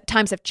times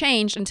have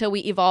changed, until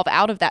we evolve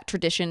out of that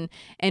tradition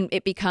and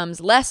it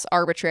becomes less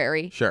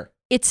arbitrary,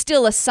 it's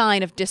still a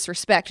sign of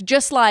disrespect.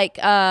 Just like,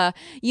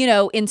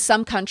 in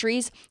some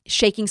countries,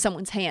 shaking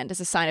someone's hand is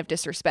a sign of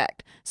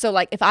disrespect. So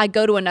like if I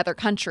go to another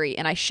country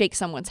and I shake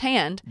someone's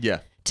hand,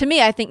 To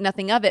me, I think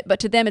nothing of it, but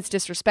to them it's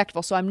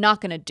disrespectful, so I'm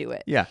not going to do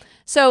it. Yeah.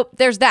 So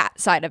there's that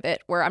side of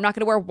it where I'm not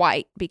going to wear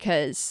white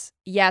because,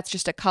 yeah, it's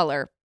just a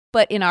color,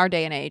 but in our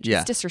day and age,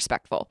 it's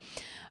disrespectful.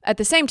 At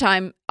the same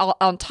time,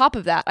 on top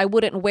of that, I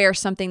wouldn't wear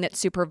something that's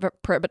super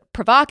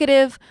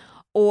provocative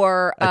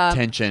or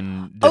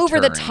attention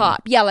over the deterring.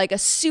 top. Yeah, like a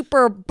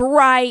super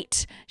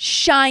bright,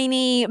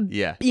 shiny,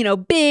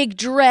 big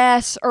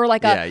dress or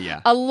like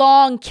a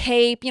long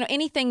cape,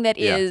 anything that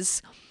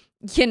is,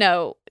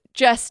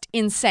 just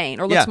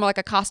insane or looks more like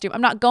a costume. I'm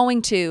not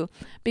going to,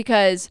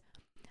 because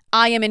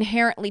I am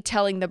inherently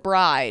telling the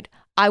bride,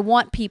 I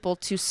want people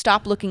to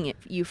stop looking at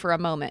you for a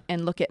moment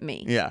and look at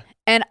me. Yeah.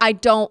 And I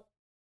don't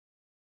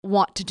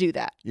want to do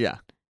that. Yeah.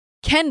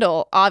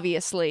 Kendall,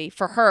 obviously,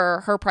 for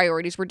her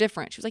priorities were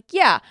different. She was like,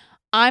 yeah,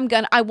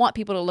 I want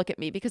people to look at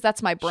me because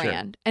that's my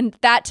brand. Sure. And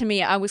that to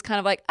me, I was kind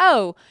of like,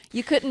 oh,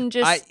 you couldn't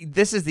just.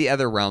 This is the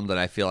other realm that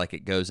I feel like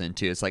it goes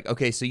into. It's like,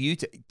 okay, so you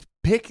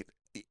pick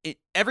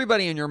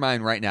everybody in your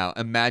mind right now.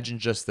 Imagine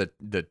just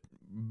the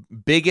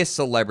biggest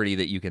celebrity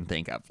that you can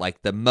think of,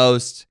 like the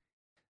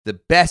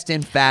best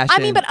in fashion.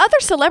 I mean, but other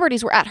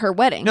celebrities were at her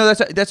wedding. No, that's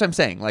what I'm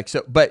saying. Like,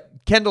 so, but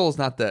Kendall's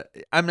not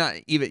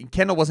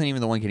Kendall wasn't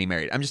even the one getting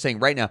married. I'm just saying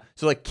right now.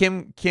 So like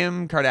Kim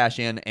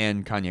Kardashian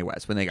and Kanye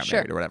West when they got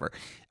married or whatever.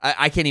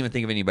 I can't even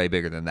think of anybody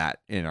bigger than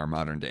that in our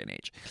modern day and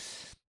age.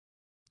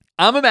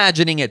 I'm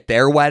imagining at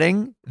their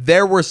wedding,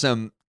 there were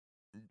some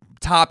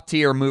top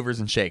tier movers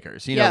and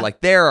shakers.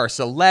 Like there are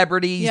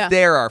celebrities,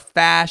 there are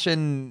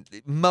fashion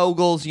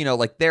moguls,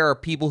 like there are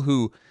people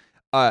who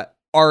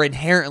are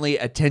inherently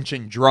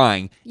attention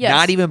drawing,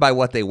 not even by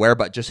what they wear,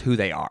 but just who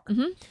they are.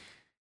 Mm-hmm.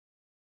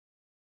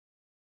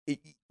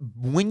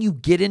 When you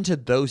get into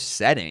those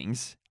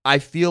settings, I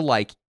feel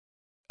like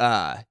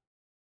the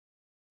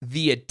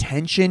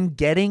attention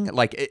getting,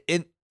 like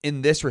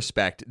in this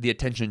respect, the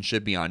attention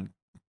should be on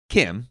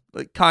Kim,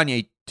 like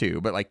Kanye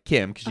too, but like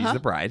Kim because she's the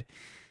bride.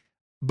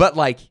 But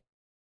like,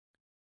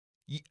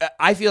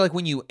 I feel like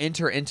when you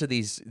enter into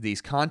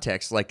these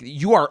contexts, like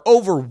you are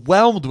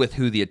overwhelmed with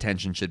who the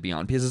attention should be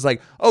on, because it's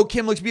like, oh,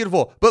 Kim looks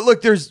beautiful, but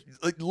look, there's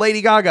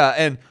Lady Gaga,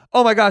 and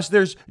oh my gosh,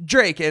 there's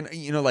Drake, and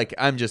like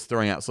I'm just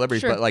throwing out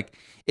celebrities, but like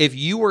if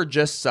you were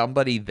just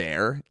somebody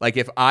there, like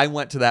if I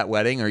went to that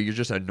wedding, or you're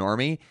just a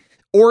normie,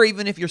 or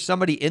even if you're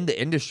somebody in the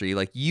industry,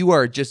 like you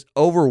are just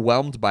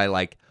overwhelmed by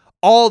like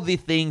all the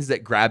things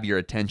that grab your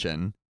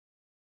attention.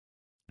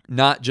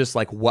 Not just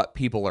like what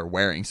people are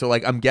wearing. So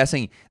like I'm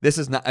guessing this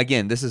is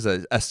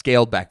a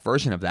scaled back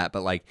version of that,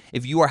 but like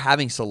if you are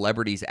having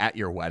celebrities at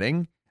your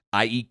wedding,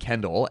 i.e.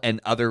 Kendall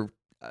and other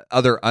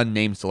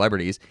unnamed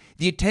celebrities,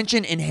 the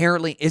attention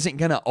inherently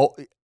isn't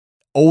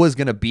always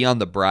gonna be on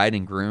the bride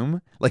and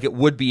groom like it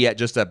would be at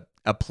just a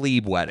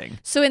plebe wedding.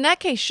 So in that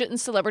case, shouldn't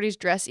celebrities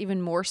dress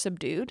even more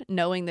subdued,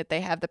 knowing that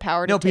they have the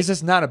power to because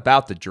it's not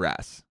about the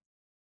dress.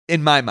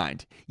 In my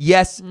mind.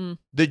 Yes,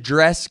 the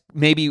dress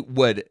maybe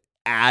would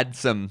add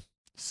some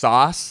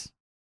sauce,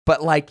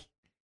 but like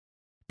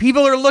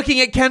people are looking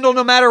at Kendall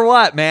no matter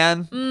what,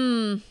 man.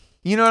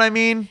 You know what I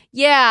mean?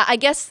 Yeah, I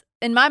guess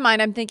in my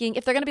mind I'm thinking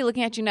if they're going to be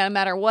looking at you no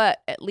matter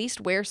what, at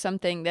least wear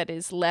something that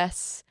is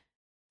less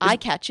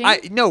eye-catching.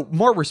 No,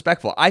 more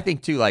respectful. I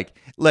think too, like,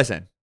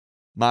 listen,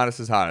 modest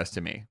is hottest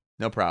to me.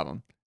 No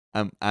problem.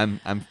 I'm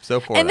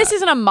so for and that. This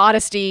isn't a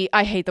modesty.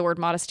 I hate the word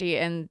modesty,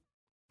 and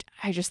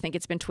I just think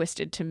it's been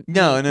twisted to mean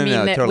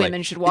that totally.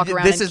 women should walk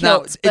around this in is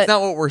kilts. It's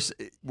not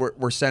what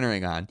we're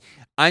centering on.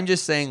 I'm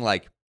just saying,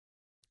 like,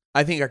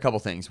 I think a couple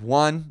things.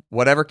 One,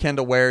 whatever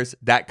Kendall wears,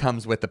 that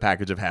comes with the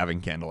package of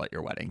having Kendall at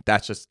your wedding.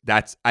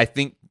 I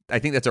think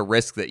that's a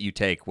risk that you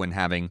take when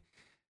having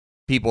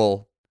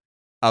people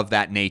of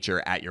that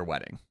nature at your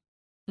wedding.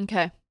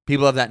 Okay.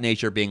 People of that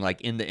nature being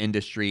like in the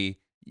industry.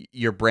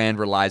 Your brand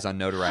relies on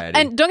notoriety.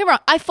 And don't get me wrong,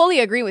 I fully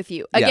agree with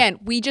you. Again,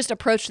 we just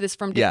approached this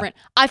from different.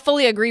 I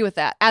fully agree with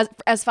that. As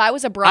if I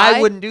was a bride,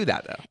 I wouldn't do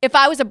that though. If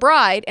I was a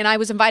bride and I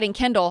was inviting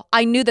Kendall,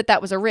 I knew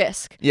that was a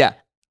risk. Yeah.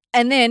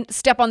 And then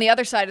step on the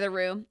other side of the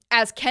room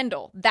as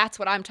Kendall. That's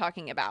what I'm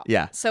talking about.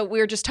 Yeah. So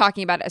we're just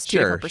talking about it as two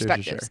different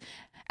perspectives. Sure.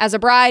 As a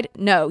bride,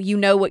 no, you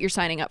know what you're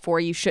signing up for.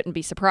 You shouldn't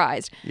be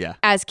surprised. Yeah.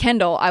 As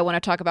Kendall, I want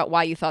to talk about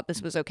why you thought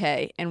this was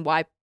okay and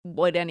why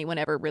would anyone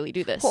ever really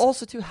do this. Well,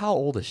 also too, how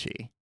old is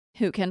she?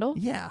 Who, Kendall?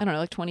 Yeah. I don't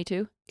know, like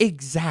 22?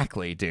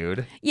 Exactly,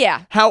 dude.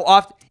 Yeah. How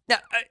often? Now,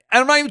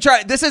 I'm not even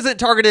trying. This isn't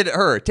targeted at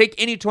her. Take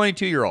any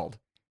 22-year-old.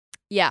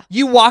 Yeah.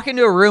 You walk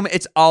into a room,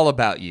 it's all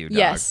about you, dog.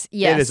 Yes.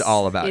 It is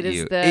all about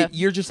you.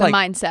 You're just like,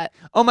 mindset.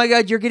 Oh my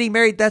God, you're getting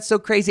married. That's so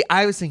crazy.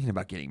 I was thinking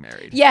about getting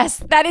married. Yes,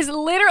 that is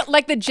literally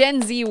like the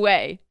Gen Z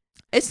way.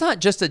 It's not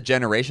just a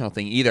generational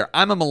thing either.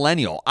 I'm a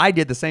millennial. I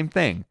did the same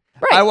thing.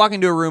 Right. I walk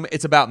into a room,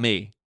 it's about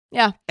me.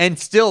 Yeah. And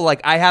still,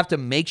 like, I have to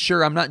make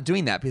sure I'm not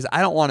doing that because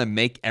I don't want to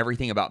make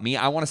everything about me.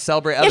 I want to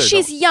celebrate others.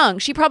 Yeah, she's young.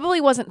 She probably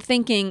wasn't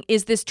thinking,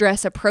 is this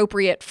dress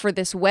appropriate for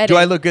this wedding? Do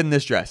I look good in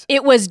this dress?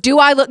 It was, do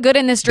I look good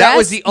in this dress? That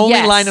was the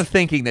only line of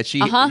thinking that she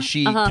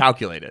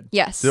calculated.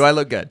 Yes. Do I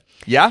look good?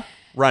 Yeah?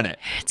 Run it.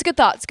 It's good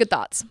thoughts. Good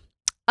thoughts.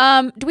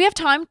 Do we have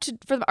time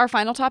for our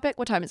final topic?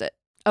 What time is it?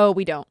 Oh,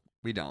 we don't.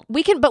 We don't.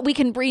 We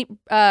can break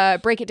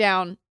it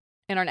down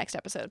in our next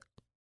episode.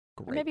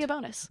 Great. Or maybe a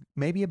bonus.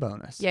 Maybe a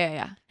bonus.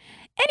 Yeah.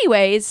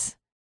 Anyways,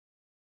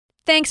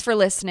 thanks for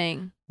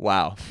listening.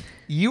 Wow.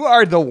 You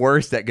are the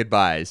worst at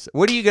goodbyes.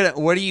 What do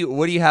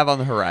you have on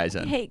the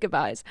horizon? I hate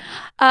goodbyes.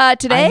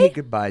 Today I hate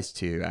goodbyes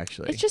too,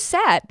 actually. it's just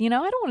sad. I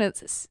don't want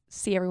to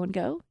see everyone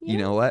go. You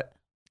know what?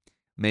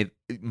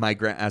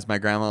 As my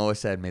grandma always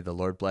said, may the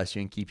Lord bless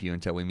you and keep you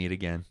until we meet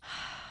again.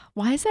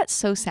 Why is that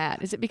so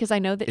sad? Is it because I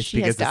know that It's she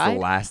because has died? it's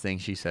the last thing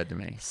she said to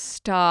me.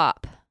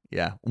 Stop.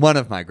 Yeah, one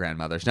of my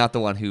grandmothers, not the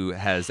one who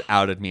has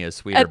outed me as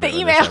sweeter At the this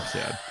email.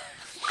 episode.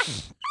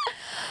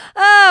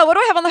 What do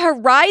I have on the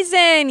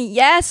horizon?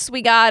 Yes,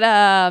 we got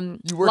You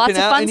lots working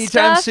of out fun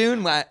anytime stuff.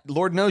 soon?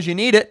 Lord knows you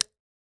need it.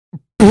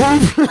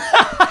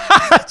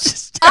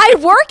 I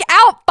work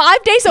out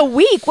 5 days a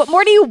week. What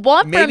more do you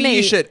want from Maybe me?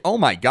 you should. Oh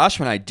my gosh,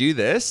 when I do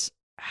this.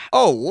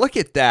 Oh, look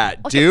at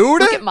that, Look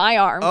dude. Look at my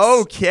arms.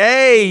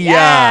 Okay.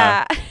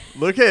 Yeah.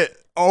 Look at.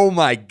 Oh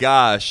my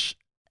gosh.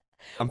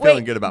 I'm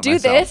feeling good about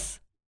myself. Do this.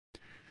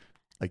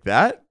 Like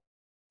that?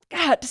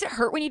 God, does it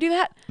hurt when you do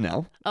that?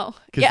 No. Oh,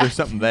 Because yeah. there's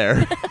something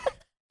there.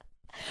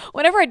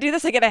 Whenever I do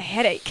this, I get a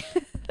headache.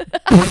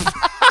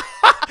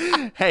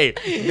 Hey,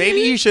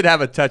 maybe you should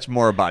have a touch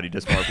more body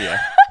dysmorphia.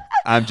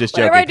 I'm just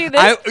joking. Whenever I do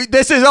this-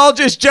 this is all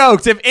just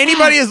jokes. If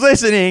anybody is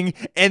listening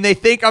and they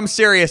think I'm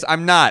serious,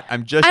 I'm not.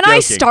 I'm just And joking. I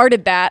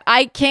started that.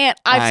 I can't.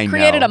 I I've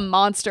created know. a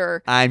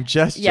monster. I'm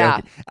just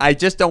joking. I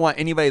just don't want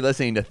anybody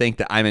listening to think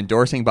that I'm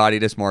endorsing body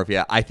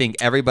dysmorphia. I think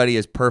everybody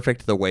is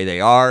perfect the way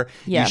they are.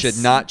 Yes. You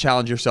should not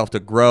challenge yourself to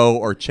grow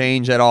or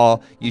change at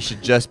all. You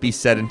should just be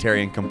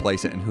sedentary and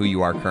complacent in who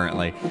you are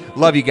currently.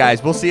 Love you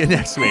guys. We'll see you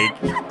next week.